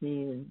Resonance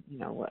mean?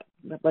 And,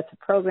 what's a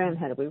program?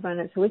 How do we run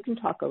it? So we can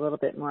talk a little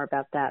bit more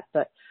about that.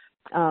 But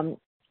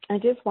I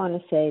just want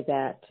to say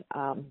that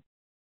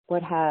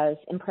what has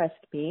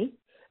impressed me,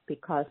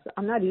 because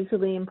I'm not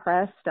easily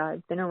impressed.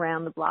 I've been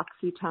around the block a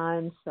few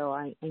times, so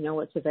I know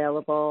what's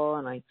available,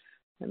 and I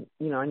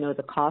know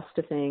the cost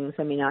of things.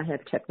 I mean, I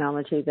have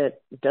technology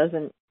that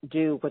doesn't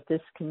do what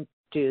this can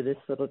do, this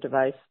little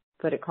device,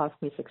 but it cost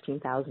me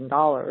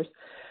 $16,000.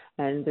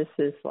 And this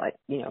is like,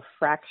 a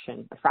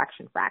fraction.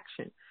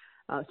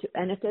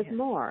 And it does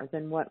more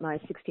than what my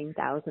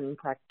 16,000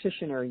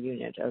 practitioner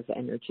unit of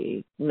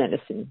energy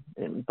medicine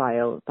and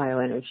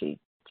bioenergy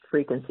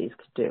frequencies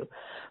could do.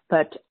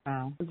 But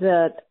Wow.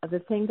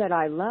 the thing that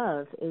I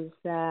love is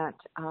that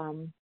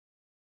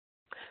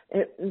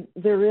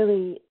there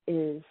really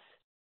is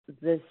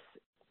this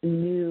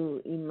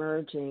new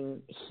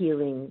emerging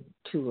healing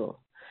tool,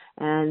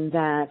 and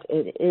that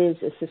it is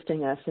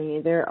assisting us. I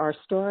mean, there are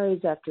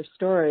stories after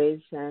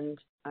stories, and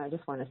I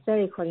just want to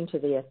say, according to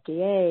the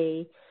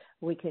FDA,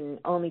 we can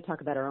only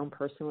talk about our own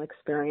personal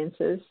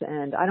experiences,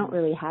 and I don't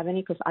really have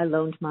any because I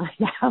loaned mine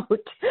out,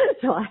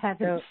 so I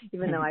haven't,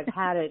 even though I've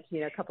had it,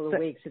 a couple of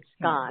weeks, it's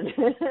gone.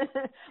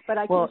 But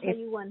I can tell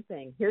you one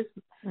thing. Here's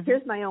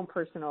my own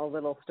personal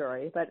little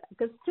story, but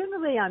because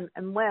generally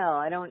I'm well.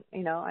 I don't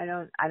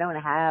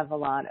have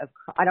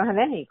I don't have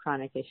any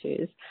chronic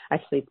issues. I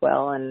sleep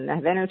well and I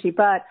have energy,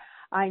 but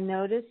I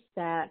noticed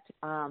that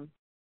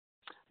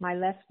my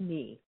left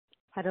knee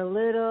had a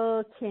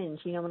little tinge,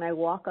 when I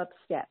walk up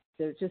steps.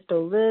 There's just a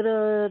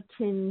little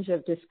tinge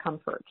of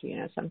discomfort,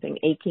 something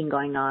aching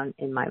going on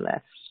in my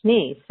left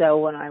knee. So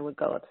when I would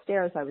go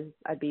upstairs,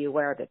 I'd be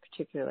aware of it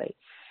particularly.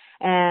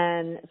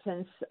 And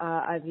since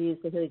I've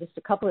used the Healy just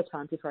a couple of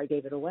times before I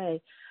gave it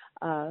away,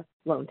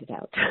 loaned it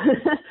out.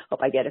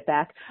 Hope I get it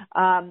back.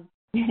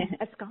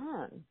 It's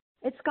gone.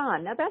 It's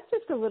gone. Now that's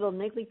just a little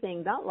niggly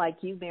thing, not like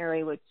you,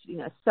 Mary, which,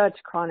 such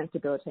chronic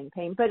debilitating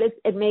pain, but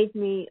it made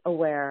me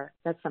aware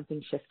that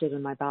something shifted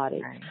in my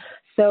body. Right.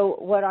 So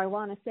what I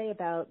want to say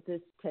about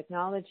this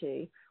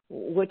technology,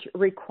 which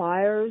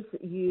requires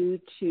you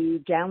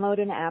to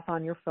download an app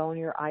on your phone,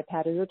 your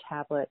iPad, or your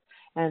tablet,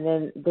 and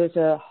then there's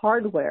a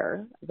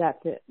hardware that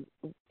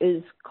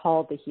is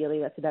called the Healy.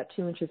 That's about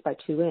 2 inches by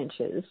 2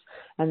 inches,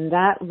 and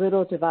that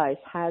little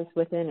device has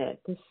within it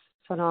this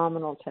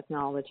phenomenal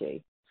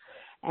technology.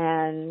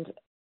 And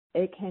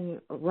it can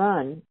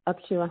run up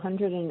to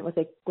 100 and what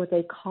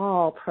they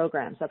call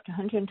programs, up to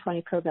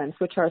 120 programs,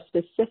 which are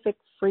specific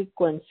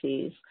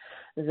frequencies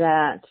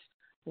that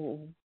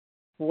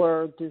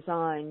were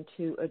designed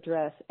to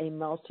address a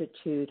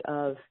multitude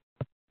of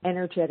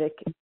energetic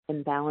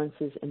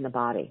imbalances in the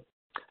body.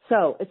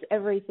 So it's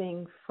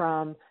everything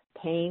from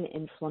pain,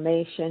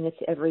 inflammation. It's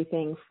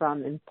everything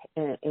from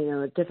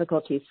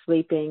difficulty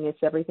sleeping.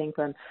 It's everything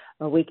from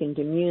a weakened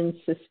immune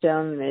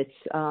system. It's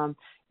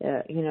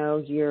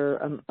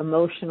your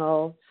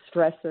emotional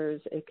stressors.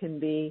 It can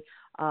be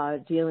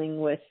dealing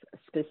with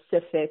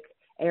specific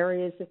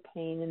areas of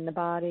pain in the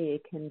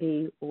body. It can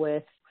be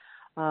with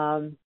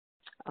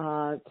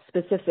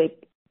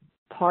specific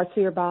parts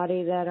of your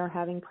body that are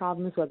having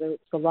problems, whether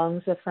it's the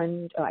lungs. I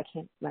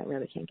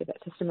really can't give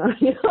that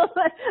testimonial.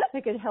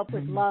 It can help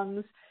with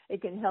lungs.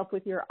 It can help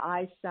with your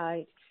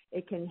eyesight.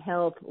 It can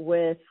help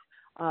with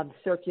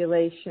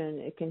circulation.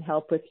 It can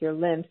help with your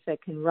lymph.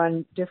 It can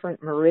run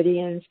different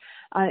meridians.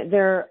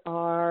 There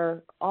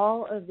are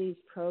all of these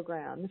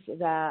programs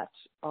that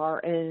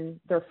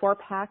there are 4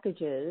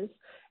 packages,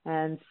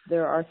 and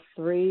there are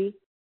 3.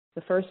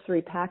 The first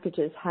 3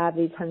 packages have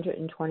these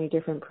 120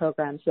 different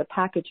programs. The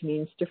package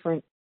means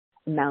different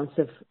amounts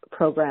of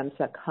programs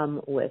that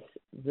come with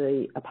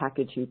a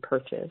package you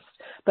purchased.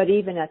 But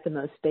even at the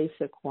most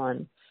basic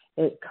one,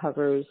 it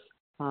covers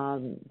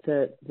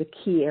the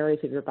key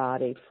areas of your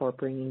body for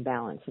bringing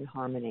balance and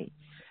harmony.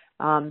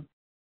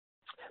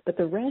 But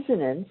the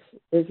resonance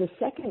is a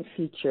second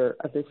feature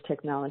of this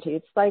technology.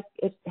 It's like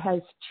it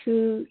has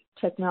 2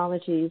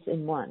 technologies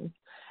in one.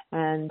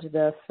 And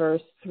the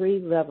first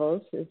 3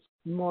 levels is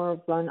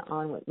more run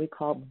on what we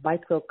call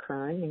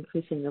microcurrent,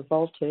 increasing the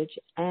voltage,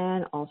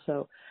 and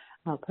also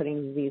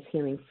putting these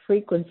healing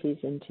frequencies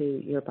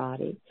into your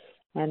body.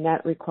 And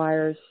that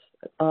requires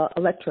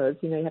electrodes.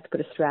 You have to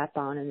put a strap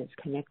on, and it's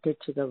connected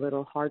to the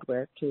little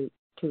hardware,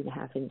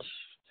 2.5-inch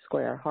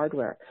square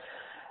hardware.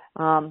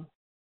 And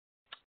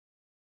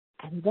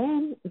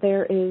then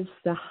there is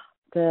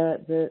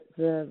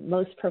the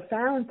most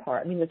profound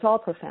part. I mean, it's all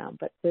profound,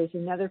 but there's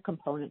another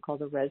component called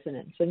the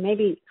resonance. And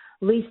maybe,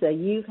 Lisa,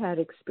 you've had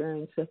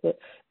experience with it.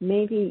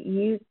 Maybe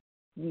you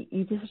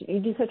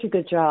do such a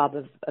good job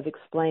of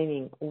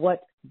explaining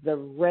what the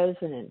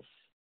resonance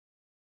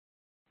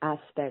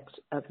aspect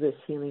of this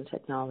healing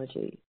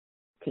technology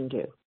can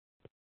do.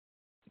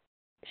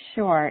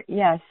 Sure.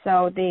 Yes.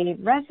 So the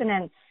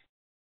resonance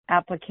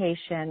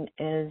application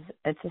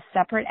it's a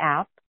separate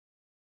app,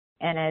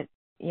 and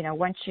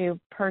once you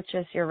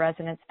purchase your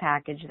resonance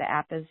package, the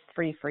app is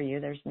free for you.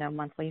 There's no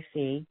monthly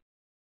fee.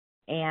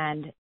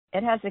 And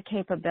it has the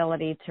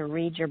capability to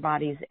read your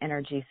body's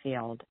energy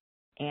field.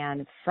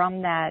 And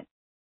from that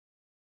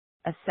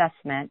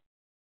assessment,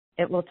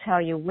 it will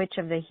tell you which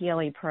of the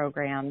Healy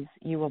programs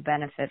you will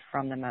benefit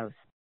from the most.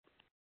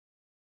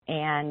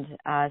 And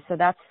so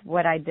that's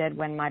what I did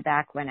when my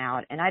back went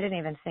out. And I didn't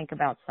even think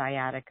about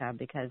sciatica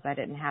because I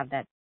didn't have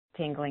that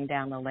tingling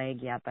down the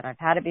leg yet, but I've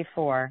had it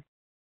before.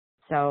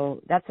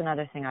 So that's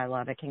another thing I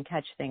love. It can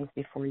catch things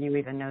before you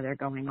even know they're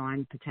going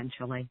on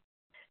potentially.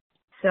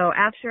 So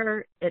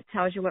after it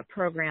tells you what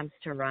programs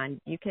to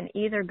run, you can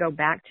either go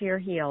back to your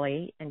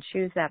Healy and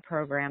choose that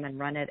program and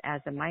run it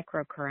as a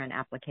microcurrent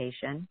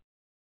application,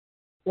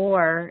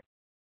 or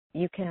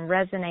you can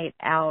resonate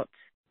out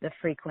the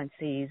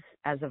frequencies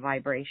as a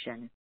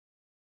vibration.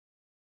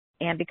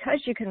 And because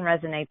you can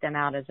resonate them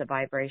out as a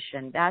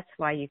vibration, that's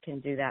why you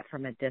can do that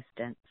from a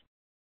distance.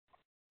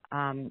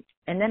 And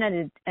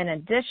then in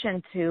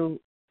addition to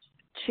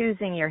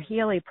choosing your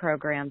Healy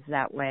programs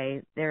that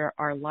way, there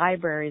are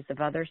libraries of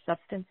other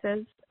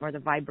substances or the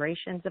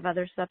vibrations of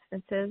other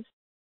substances.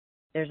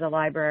 There's a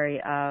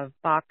library of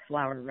Bach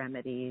flower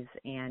remedies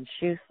and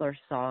Schussler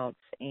salts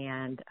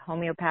and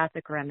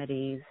homeopathic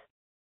remedies,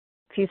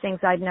 a few things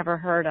I'd never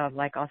heard of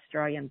like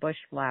Australian bush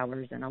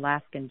flowers and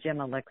Alaskan gem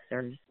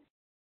elixirs.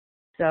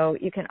 So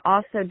you can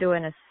also do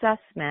an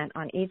assessment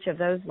on each of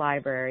those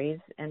libraries,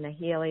 and the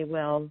Healy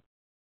will,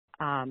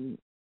 and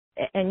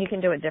you can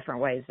do it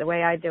different ways. The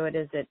way I do it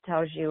is it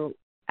tells you,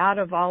 out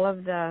of all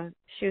of the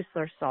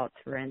Schussler salts,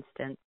 for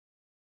instance,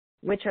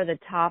 which are the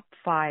top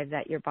 5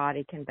 that your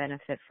body can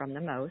benefit from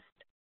the most,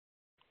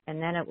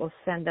 and then it will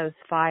send those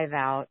 5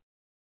 out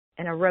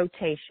in a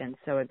rotation.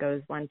 So it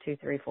goes 1, 2,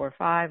 3, 4,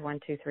 5, 1,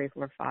 2, 3,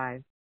 4,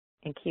 5.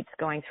 And keeps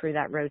going through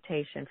that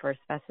rotation for a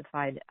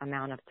specified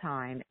amount of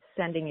time,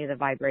 sending you the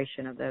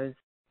vibration of those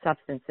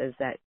substances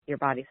that your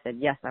body said,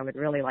 yes, I would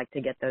really like to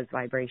get those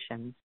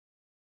vibrations.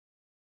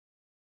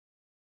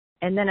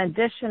 And then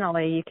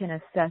additionally, you can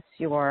assess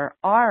your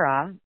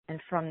aura,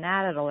 and from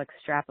that it'll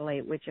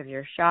extrapolate which of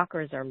your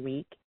chakras are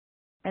weak.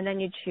 And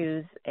then you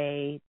choose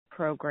a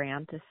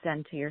program to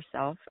send to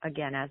yourself,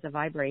 again, as a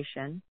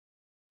vibration,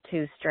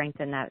 to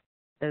strengthen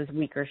those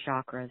weaker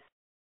chakras.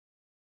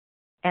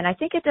 And I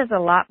think it does a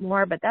lot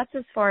more, but that's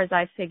as far as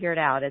I figured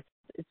out. It's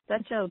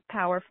such a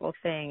powerful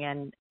thing,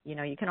 and, you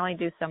know, you can only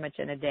do so much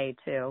in a day,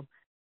 too.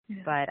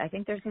 Yeah. But I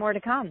think there's more to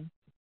come.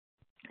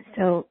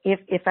 So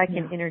if I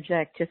can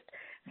interject just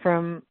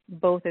from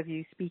both of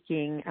you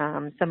speaking,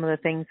 some of the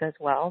things as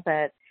well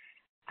that,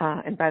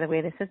 and by the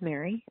way, this is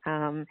Mary.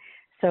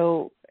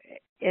 So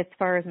as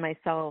far as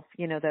myself,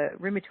 you know, the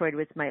rheumatoid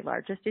was my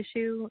largest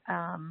issue,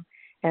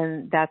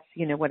 and that's,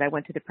 you know, what I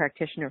went to the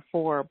practitioner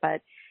for.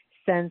 But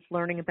since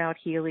learning about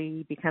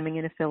Healy, becoming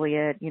an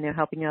affiliate, you know,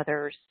 helping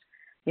others,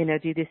 you know,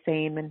 do the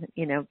same and,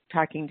 you know,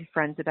 talking to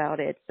friends about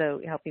it.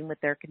 So helping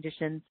with their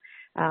conditions,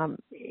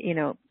 you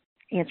know,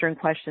 answering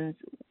questions.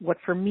 What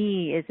for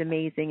me is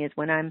amazing is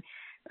when I'm,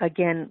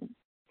 again,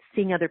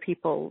 seeing other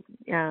people,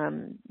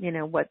 you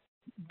know, what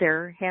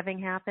they're having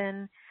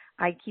happen.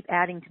 I keep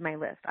adding to my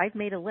list. I've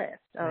made a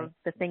list of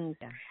the things,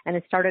 and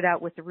it started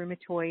out with the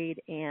rheumatoid,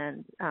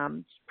 and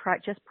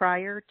just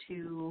prior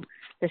to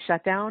the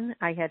shutdown,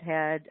 I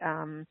had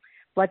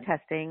blood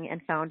testing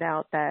and found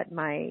out that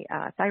my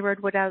thyroid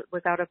was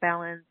out of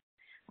balance,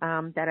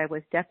 that I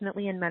was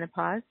definitely in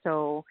menopause,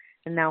 so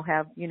and now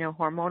have, you know,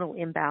 hormonal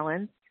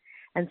imbalance,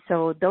 and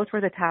so those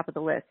were the top of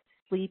the list.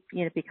 Sleep,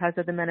 you know, because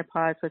of the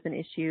menopause was an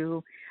issue,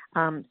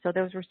 so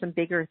those were some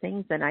bigger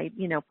things, and I,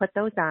 you know, put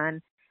those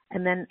on.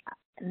 And then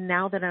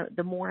now that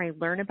the more I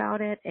learn about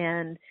it,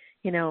 and,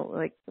 you know,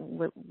 like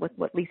with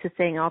what Lisa's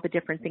saying, all the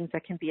different things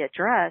that can be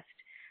addressed,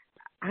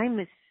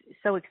 I'm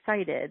so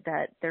excited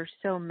that there's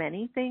so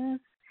many things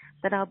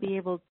that I'll be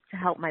able to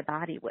help my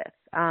body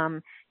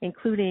with,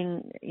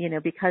 including, you know,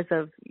 because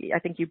of, I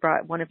think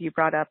one of you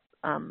brought up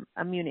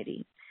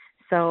immunity.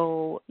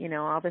 So, you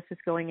know, all this is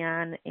going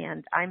on,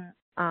 and I'm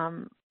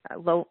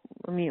low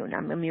immune.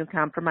 I'm immune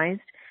compromised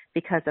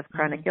because of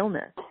chronic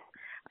illness.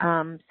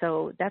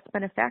 So that's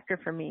been a factor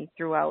for me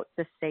throughout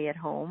the stay at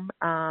home.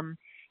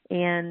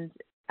 And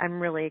I'm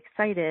really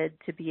excited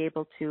to be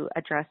able to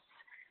address,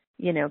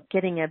 you know,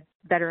 getting a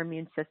better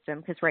immune system,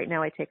 because right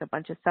now I take a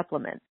bunch of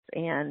supplements,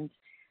 and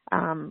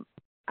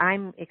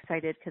I'm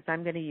excited because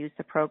I'm going to use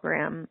the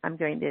program. I'm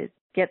going to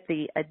get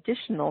the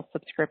additional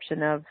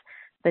subscription of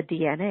the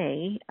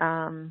DNA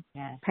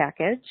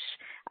package,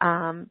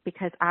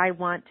 because I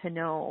want to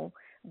know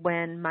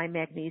when my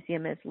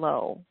magnesium is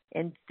low,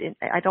 and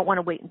I don't want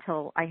to wait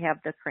until I have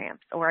the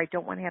cramps, or I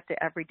don't want to have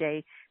to every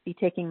day be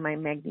taking my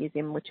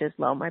magnesium, which is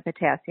low, my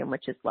potassium,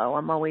 which is low.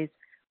 I'm always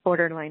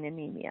borderline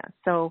anemia.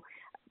 So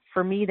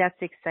for me, that's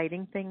the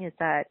exciting thing, is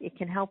that it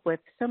can help with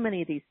so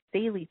many of these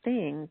daily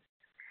things.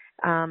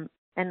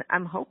 And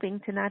I'm hoping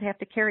to not have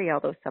to carry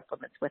all those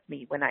supplements with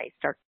me when I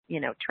start,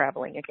 you know,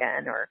 traveling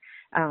again, or,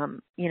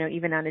 you know,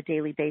 even on a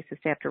daily basis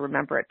to have to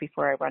remember it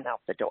before I run out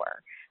the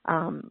door.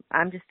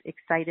 I'm just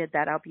excited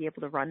that I'll be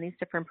able to run these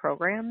different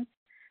programs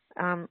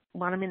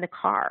when I'm in the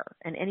car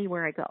and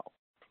anywhere I go.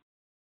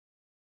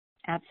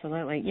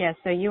 Absolutely. Yeah.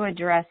 So you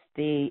address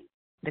the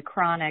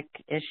chronic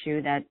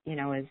issue that, you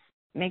know,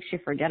 makes you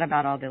forget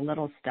about all the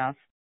little stuff,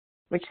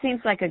 which seems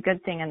like a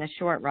good thing in the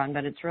short run,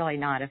 but it's really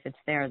not. If it's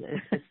there,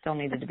 it still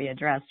needed to be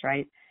addressed,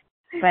 right?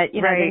 But,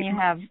 you know, then you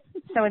have,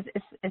 so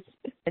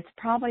it's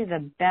probably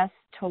the best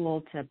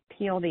tool to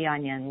peel the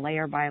onion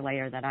layer by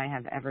layer that I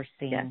have ever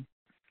seen. Yes.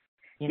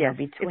 You know,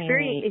 between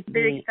it's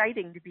very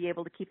exciting to be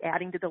able to keep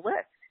adding to the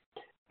list.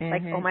 Mm-hmm.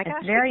 Like, oh my gosh,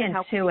 it's very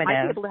intuitive. I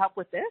might be able to help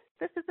with this.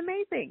 This is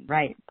amazing.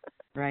 Right.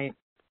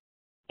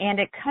 And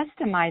it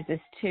customizes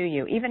to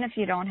you, even if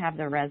you don't have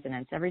the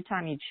resonance. Every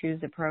time you choose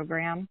a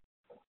program,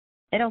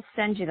 it'll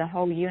send you the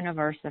whole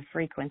universe of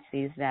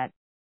frequencies that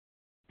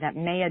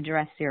may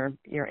address your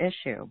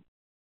issue.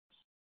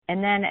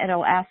 And then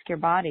it'll ask your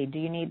body, do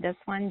you need this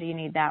one? Do you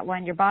need that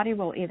one? Your body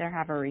will either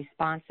have a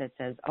response that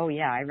says, oh,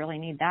 yeah, I really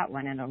need that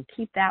one, and it'll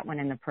keep that one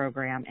in the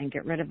program and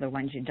get rid of the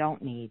ones you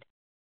don't need.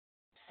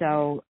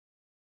 So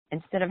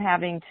instead of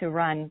having to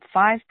run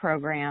 5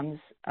 programs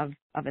of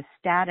a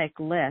static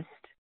list,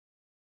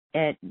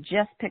 it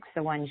just picks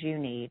the ones you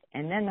need.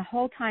 And then the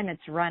whole time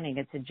it's running,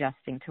 it's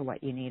adjusting to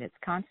what you need. It's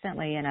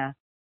constantly in a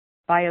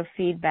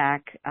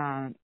biofeedback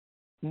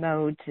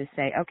mode to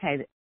say,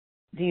 okay,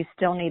 do you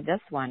still need this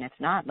one? If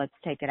not, let's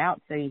take it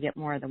out so you get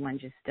more of the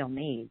ones you still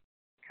need.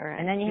 Correct.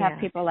 And then you have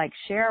people like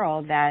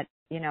Cheryl that,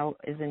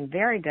 is in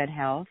very good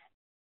health,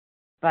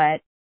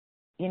 but,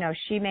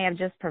 she may have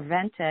just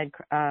prevented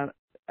a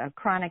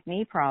chronic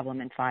knee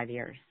problem in 5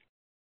 years.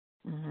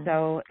 Mm-hmm.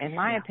 So in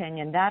my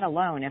opinion, that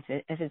alone, if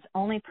it's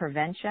only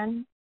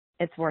prevention,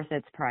 it's worth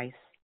its price.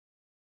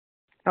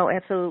 Oh,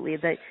 absolutely.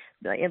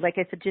 Like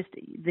I said, just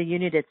the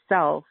unit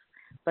itself,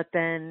 but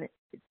then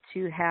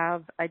to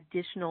have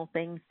additional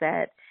things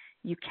that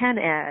you can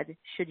add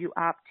should you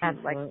opt to.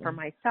 Absolutely. Like for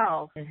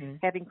myself,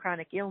 having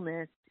chronic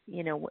illness,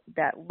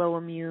 that low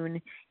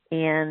immune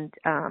and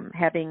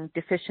having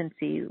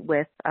deficiency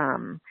with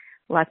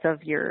lots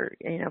of your,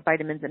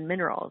 vitamins and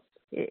minerals.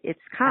 It's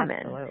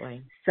common.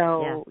 Absolutely.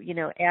 So,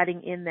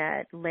 adding in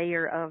that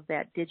layer of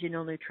that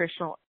digital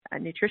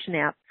nutrition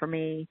app for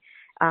me,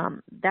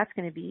 that's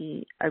going to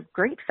be a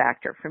great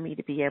factor for me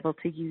to be able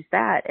to use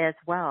that as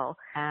well.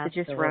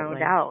 Absolutely. To just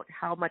round out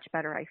how much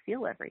better I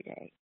feel every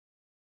day.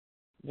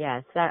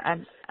 Yes,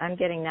 I'm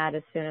getting that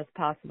as soon as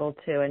possible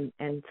too.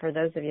 And for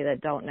those of you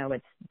that don't know,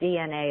 it's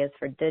DNA is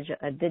for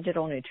a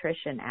digital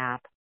nutrition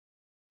app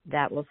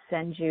that will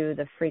send you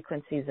the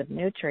frequencies of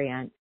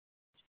nutrients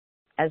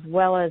as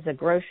well as a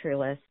grocery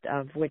list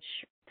of which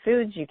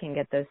foods you can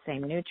get those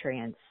same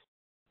nutrients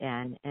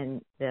in.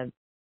 And the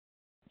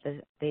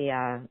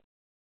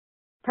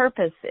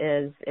purpose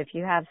is if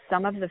you have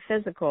some of the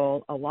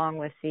physical along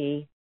with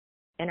the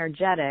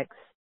energetics,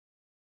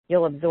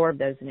 you'll absorb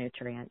those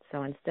nutrients.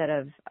 So instead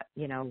of,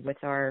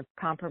 with our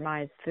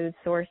compromised food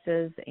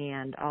sources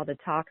and all the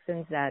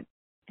toxins that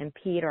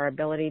impede our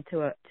ability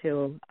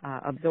to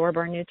absorb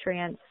our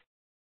nutrients,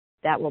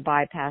 that will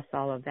bypass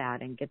all of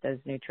that and get those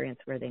nutrients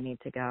where they need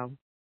to go.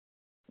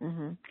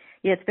 Mm-hmm.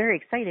 Yeah, it's very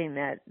exciting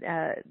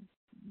that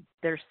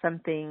there's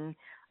something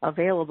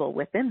available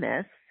within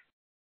this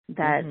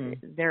that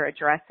they're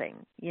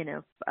addressing,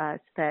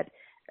 that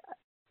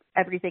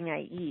everything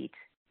I eat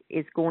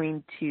is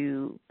going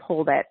to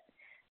pull that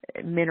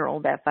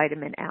mineral, that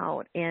vitamin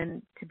out.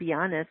 And to be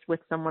honest, with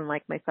someone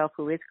like myself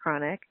who is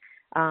chronic,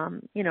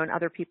 and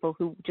other people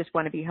who just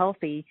want to be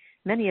healthy,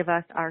 many of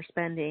us are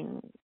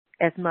spending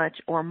as much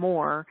or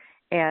more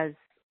as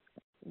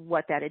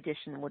what that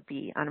addition would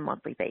be on a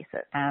monthly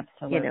basis.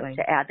 Absolutely.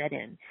 To add that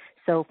in.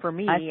 So for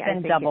me, I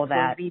think double it's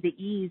that. going to be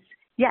the ease.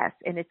 Yes,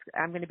 and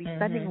I'm going to be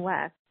spending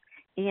less,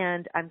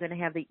 and I'm going to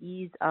have the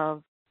ease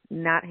of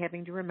not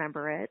having to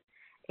remember it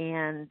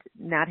and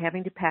not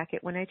having to pack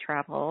it when I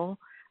travel,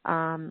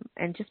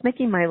 and just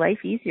making my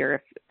life easier.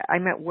 If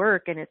I'm at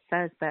work and it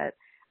says that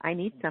I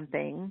need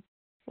something,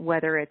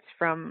 whether it's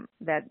from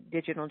that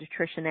digital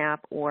nutrition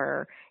app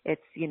or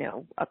it's,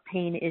 a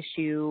pain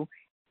issue,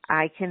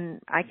 I can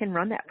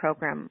run that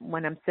program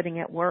when I'm sitting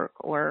at work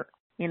or,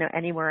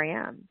 anywhere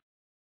I am.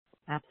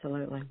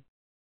 Absolutely.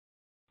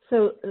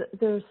 So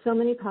there's so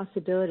many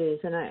possibilities.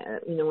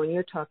 And when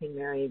you're talking,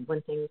 Mary,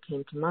 one thing that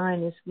came to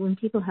mind is when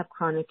people have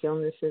chronic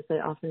illnesses, they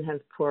often have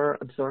poor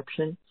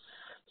absorption.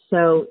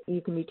 So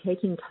you can be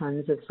taking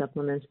tons of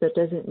supplements, but it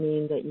doesn't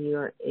mean that you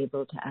are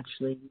able to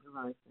actually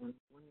utilize them.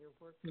 When you're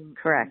working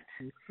Correct.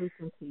 in the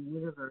frequency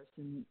universe,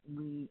 and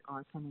we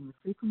are sending the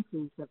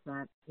frequencies of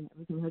that,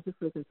 everything has a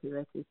frequency,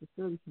 right? So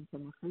you can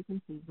send the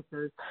frequencies of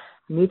those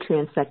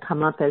nutrients that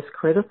come up as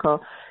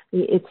critical.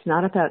 It's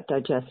not about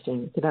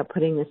digesting. It's about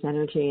putting this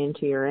energy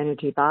into your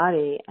energy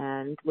body,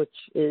 and which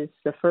is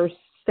the first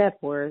step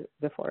where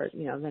before it,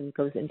 then it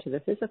goes into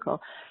the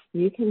physical,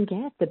 you can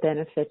get the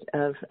benefit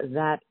of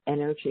that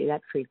energy,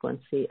 that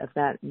frequency of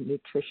that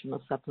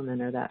nutritional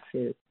supplement or that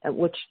food,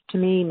 which to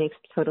me makes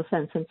total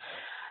sense.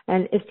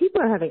 And if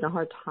people are having a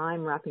hard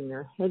time wrapping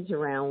their heads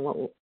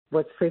around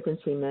what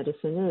frequency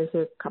medicine is,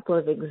 there are a couple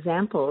of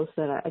examples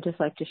that I just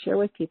like to share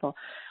with people.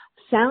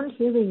 Sound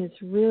healing is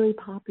really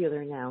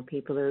popular now.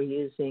 People are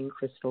using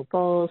crystal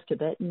bowls,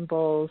 Tibetan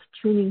bowls,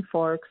 tuning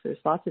forks. There's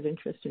lots of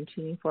interest in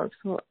tuning forks.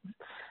 Well,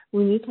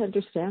 we need to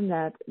understand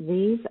that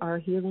these are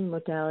healing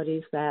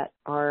modalities that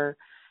are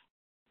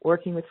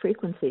working with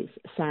frequencies.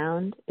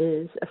 Sound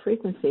is a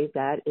frequency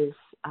that is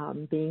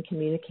being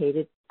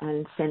communicated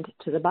and sent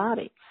to the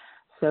body.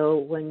 So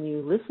when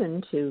you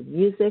listen to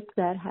music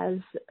that has,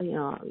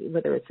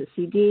 whether it's a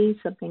CD,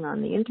 something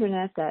on the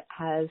internet that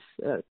has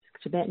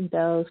Tibetan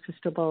bells,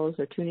 crystal bowls,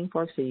 or tuning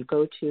forks, or you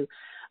go to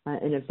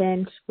an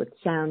event with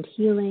sound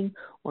healing,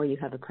 or you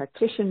have a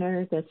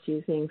practitioner that's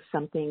using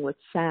something with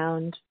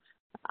sound,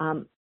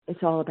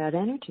 it's all about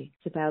energy.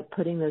 It's about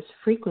putting those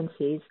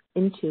frequencies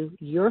into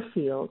your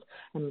field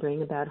and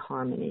bring about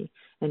harmony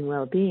and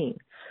well-being.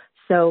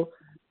 So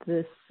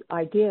this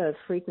idea of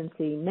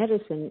frequency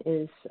medicine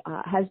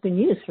has been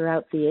used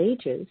throughout the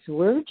ages.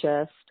 We're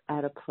just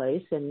at a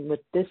place, and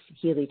with this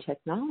Healy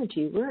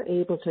technology, we're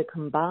able to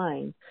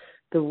combine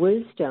the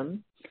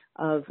wisdom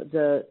of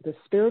the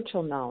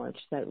spiritual knowledge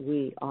that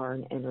we are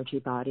an energy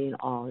body and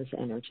all is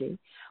energy,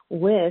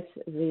 with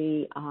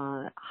the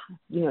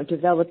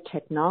developed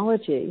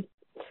technology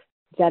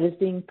that is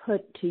being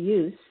put to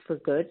use for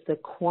good,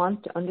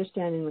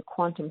 understanding the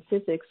quantum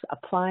physics,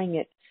 applying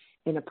it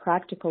in a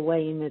practical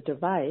way in a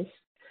device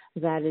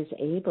that is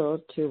able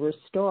to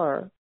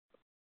restore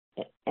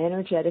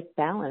energetic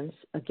balance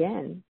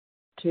again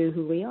to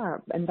who we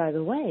are. And by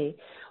the way,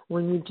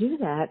 when we do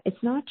that,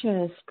 it's not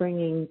just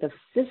bringing the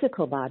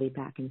physical body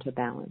back into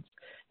balance.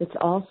 It's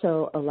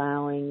also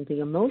allowing the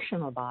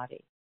emotional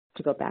body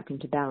to go back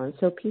into balance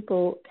so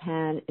people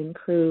can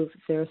improve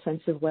their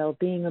sense of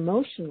well-being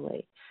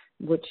emotionally,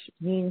 which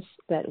means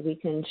that we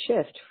can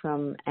shift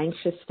from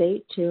anxious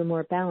state to a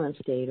more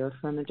balanced state, or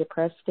from a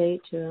depressed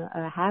state to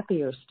a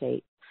happier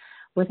state,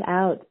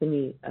 without the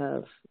need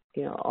of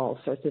all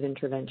sorts of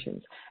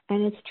interventions.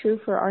 And it's true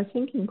for our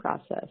thinking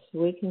process.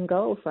 We can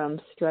go from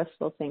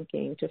stressful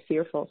thinking to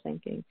fearful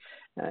thinking,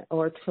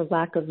 or to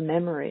lack of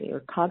memory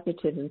or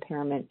cognitive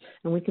impairment,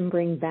 and we can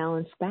bring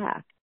balance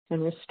back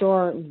and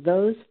restore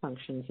those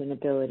functions and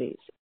abilities,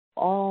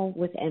 all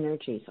with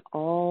energies,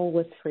 all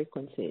with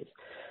frequencies.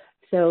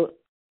 So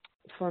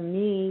for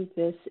me,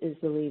 this is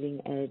the leading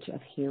edge of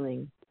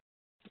healing.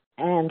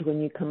 And when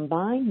you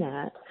combine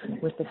that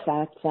with the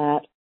fact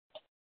that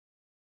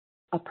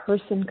a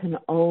person can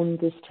own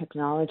this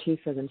technology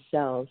for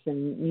themselves,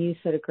 and you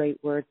said a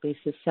great word,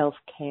 Lisa,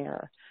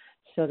 self-care.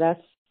 So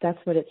that's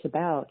what it's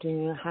about.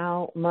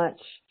 How much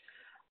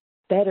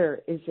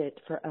better is it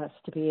for us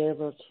to be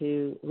able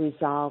to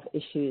resolve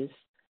issues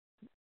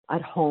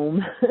at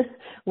home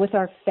with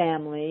our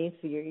family?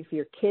 If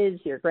your kids,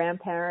 your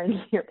grandparents,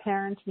 your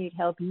parents need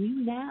help,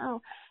 you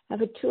now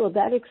have a tool.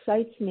 That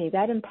excites me.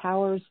 That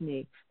empowers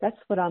me. That's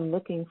what I'm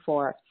looking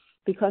for.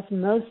 Because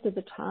most of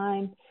the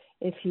time,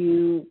 if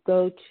you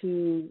go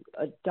to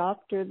a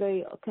doctor,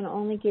 they can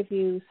only give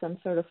you some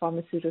sort of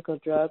pharmaceutical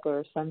drug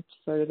or some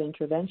sort of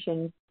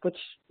intervention, which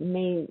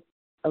may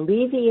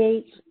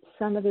alleviate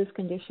some of those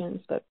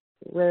conditions, but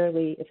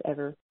rarely, if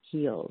ever,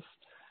 heals.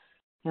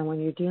 And when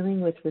you're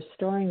dealing with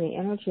restoring the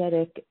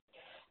energetic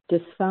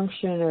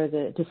dysfunction or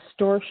the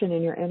distortion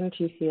in your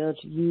energy field,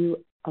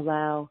 you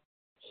allow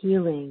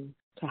healing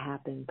to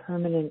happen,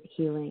 permanent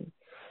healing.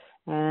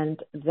 And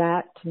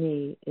that, to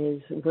me,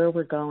 is where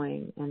we're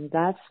going. And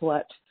that's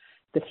what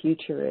the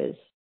future is.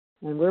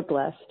 And we're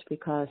blessed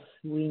because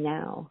we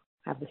now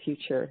have the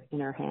future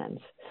in our hands.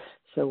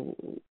 So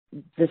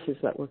this is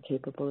what we're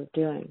capable of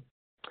doing.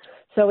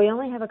 So we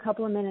only have a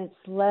couple of minutes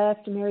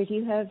left. Mary, do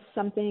you have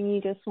something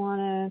you just want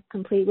to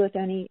complete with?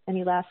 Any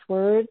last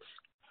words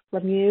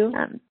from you?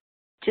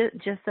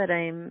 Just that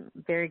I'm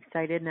very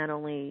excited not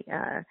only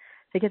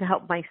to get to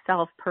help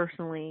myself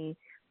personally,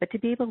 but to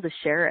be able to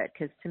share it,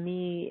 because to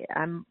me,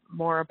 I'm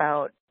more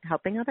about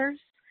helping others.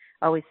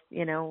 Always,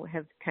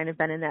 have kind of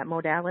been in that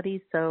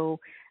modality. So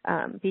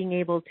being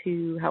able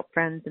to help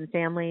friends and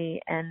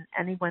family and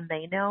anyone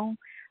they know,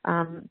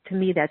 to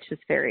me, that's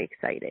just very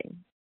exciting.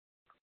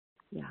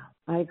 Yeah,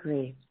 I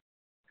agree.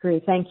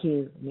 Great. Thank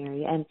you,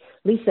 Mary. And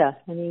Lisa,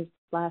 any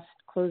last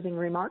closing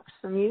remarks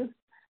from you?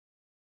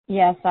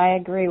 Yes, I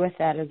agree with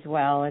that as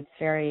well. It's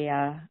very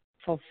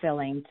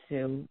fulfilling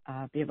to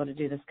be able to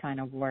do this kind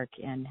of work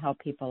and help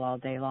people all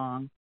day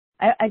long.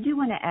 I do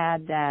want to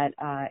add that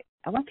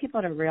I want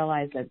people to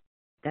realize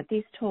that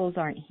these tools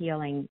aren't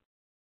healing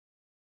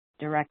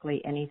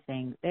directly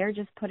anything. They're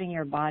just putting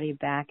your body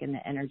back in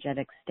the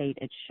energetic state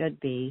it should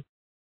be.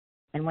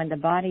 And when the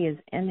body is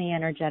in the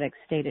energetic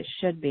state it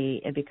should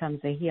be, it becomes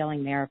a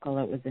healing miracle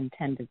it was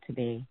intended to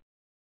be.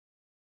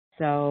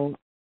 So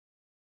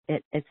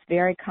it's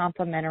very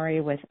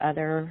complementary with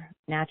other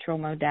natural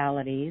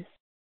modalities.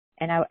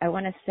 And I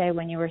want to say,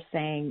 when you were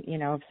saying,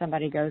 if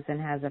somebody goes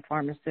and has a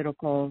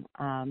pharmaceutical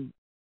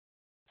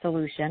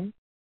solution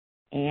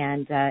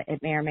and it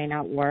may or may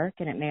not work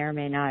and it may or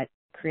may not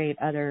create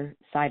other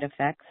side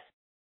effects,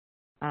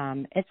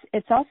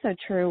 it's also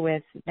true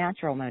with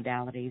natural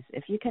modalities.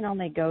 If you can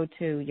only go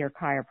to your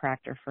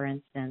chiropractor, for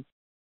instance,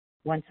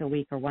 once a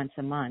week or once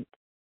a month,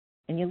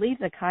 and you leave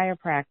the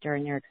chiropractor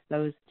and you're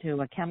exposed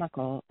to a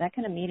chemical, that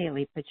can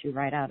immediately put you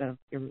right out of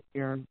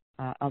your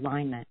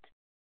alignment,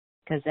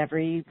 because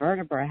every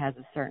vertebra has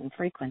a certain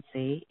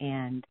frequency,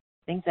 and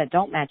things that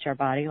don't match our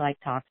body, like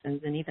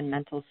toxins and even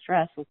mental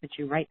stress, will put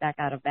you right back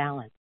out of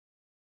balance.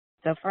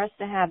 So for us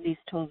to have these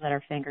tools at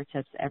our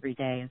fingertips every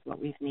day is what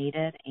we've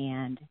needed,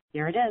 and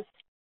here it is.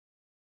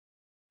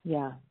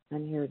 Yeah,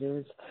 and here it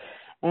is.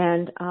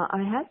 And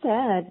I have to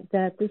add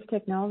that this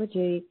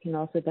technology can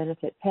also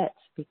benefit pets,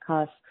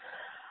 because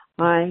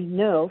I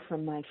know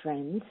from my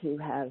friends who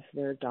have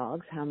their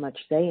dogs how much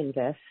they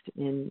invest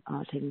in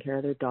taking care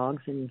of their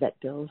dogs and vet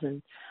bills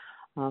and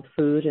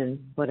food and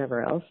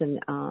whatever else. And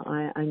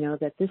I know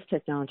that this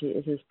technology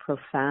is as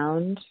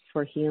profound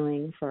for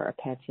healing for our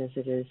pets as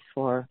it is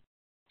for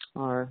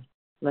our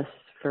less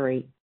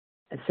furry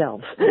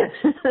selves.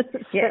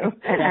 Yeah,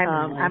 and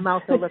I'm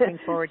also looking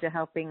forward to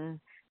helping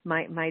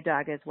my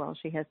dog as well.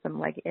 She has some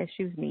leg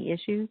issues, knee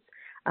issues.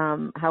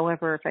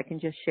 However, if I can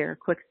just share a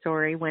quick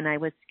story, when I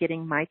was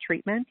getting my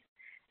treatment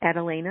at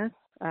Elena's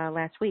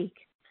last week,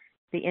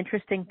 the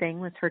interesting thing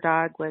was her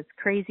dog was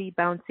crazy,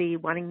 bouncy,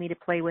 wanting me to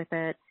play with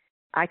it.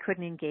 I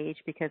couldn't engage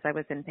because I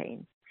was in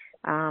pain.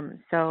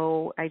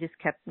 So I just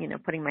kept,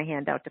 putting my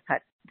hand out to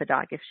pet the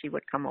dog if she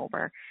would come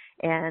over.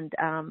 And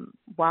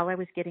while I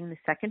was getting the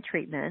second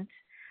treatment,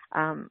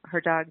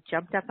 her dog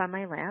jumped up on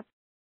my lap.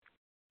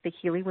 The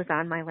Healy was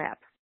on my lap.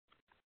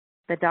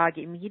 The dog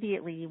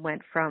immediately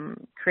went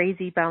from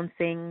crazy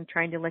bouncing,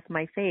 trying to lick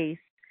my face,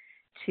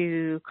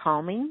 to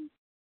calming.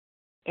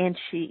 And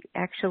she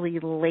actually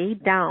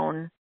laid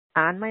down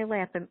on my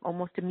lap and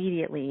almost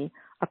immediately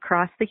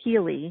across the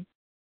Healy,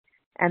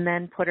 and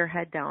then put her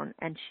head down.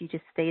 And she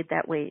just stayed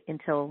that way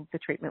until the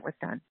treatment was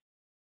done.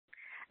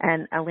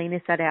 And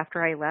Elena said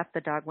after I left,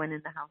 the dog went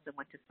in the house and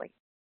went to sleep.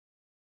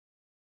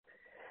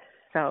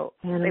 So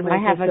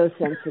animals are so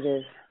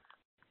sensitive.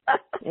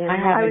 I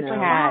have a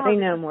cat. They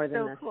know more than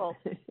so us. Cool.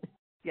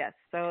 Yes.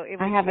 So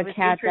I have a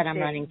cat that I'm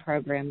running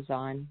programs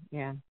on.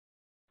 Yeah.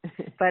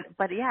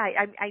 But yeah,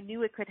 I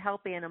knew it could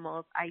help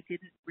animals. I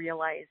didn't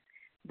realize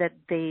that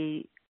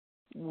they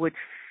would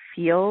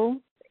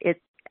feel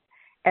it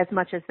as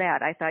much as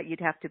that. I thought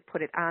you'd have to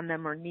put it on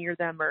them or near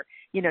them, or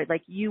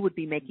like you would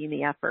be making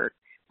the effort.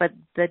 But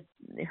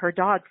her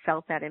dog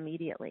felt that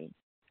immediately.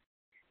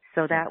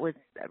 So that was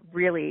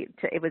really,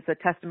 it was a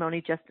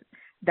testimony. Just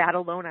that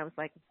alone, I was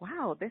like,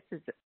 wow, this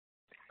is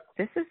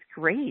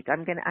great.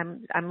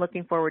 I'm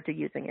looking forward to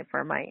using it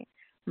for my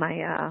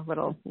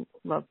little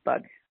love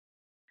bug.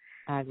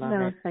 I love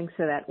it. Thanks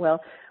for that.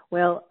 Well,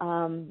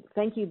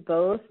 thank you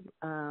both,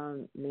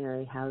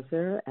 Mary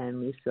Hauser and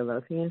Lisa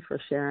Lothian, for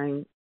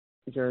sharing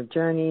your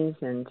journeys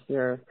and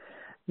your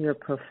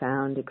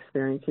profound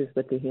experiences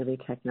with the Healy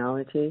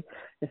technology.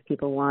 If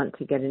people want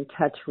to get in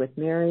touch with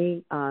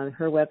Mary,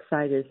 her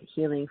website is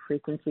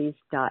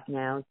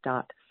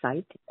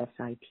healingfrequencies.now.site,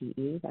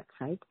 S-I-T-E, that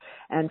site.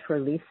 And for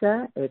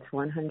Lisa, it's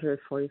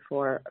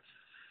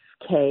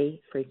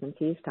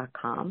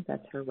 144kfrequencies.com.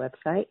 That's her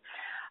website.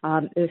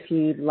 If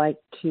you'd like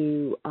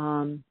to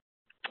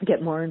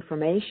get more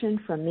information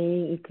from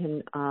me, you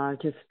can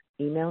just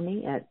email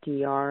me at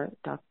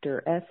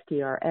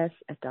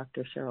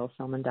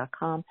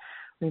drs@drcherylselman.com.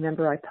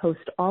 Remember, I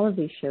post all of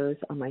these shows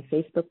on my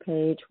Facebook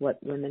page,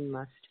 What Women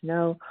Must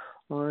Know,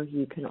 or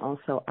you can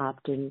also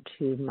opt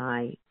into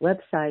my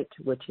website,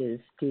 which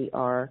is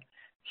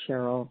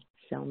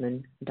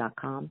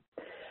drcherylselman.com.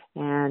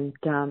 And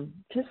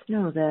just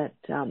know that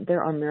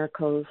there are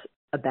miracles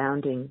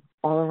abounding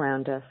all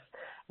around us,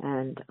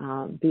 and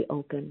be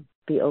open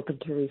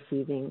to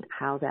receiving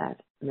how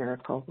that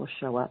miracle will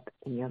show up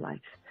in your life.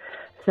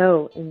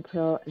 So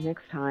until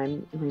next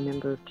time,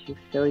 remember to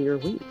fill your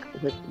week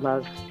with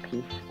love,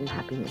 peace, and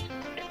happiness.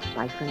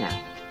 Bye for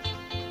now.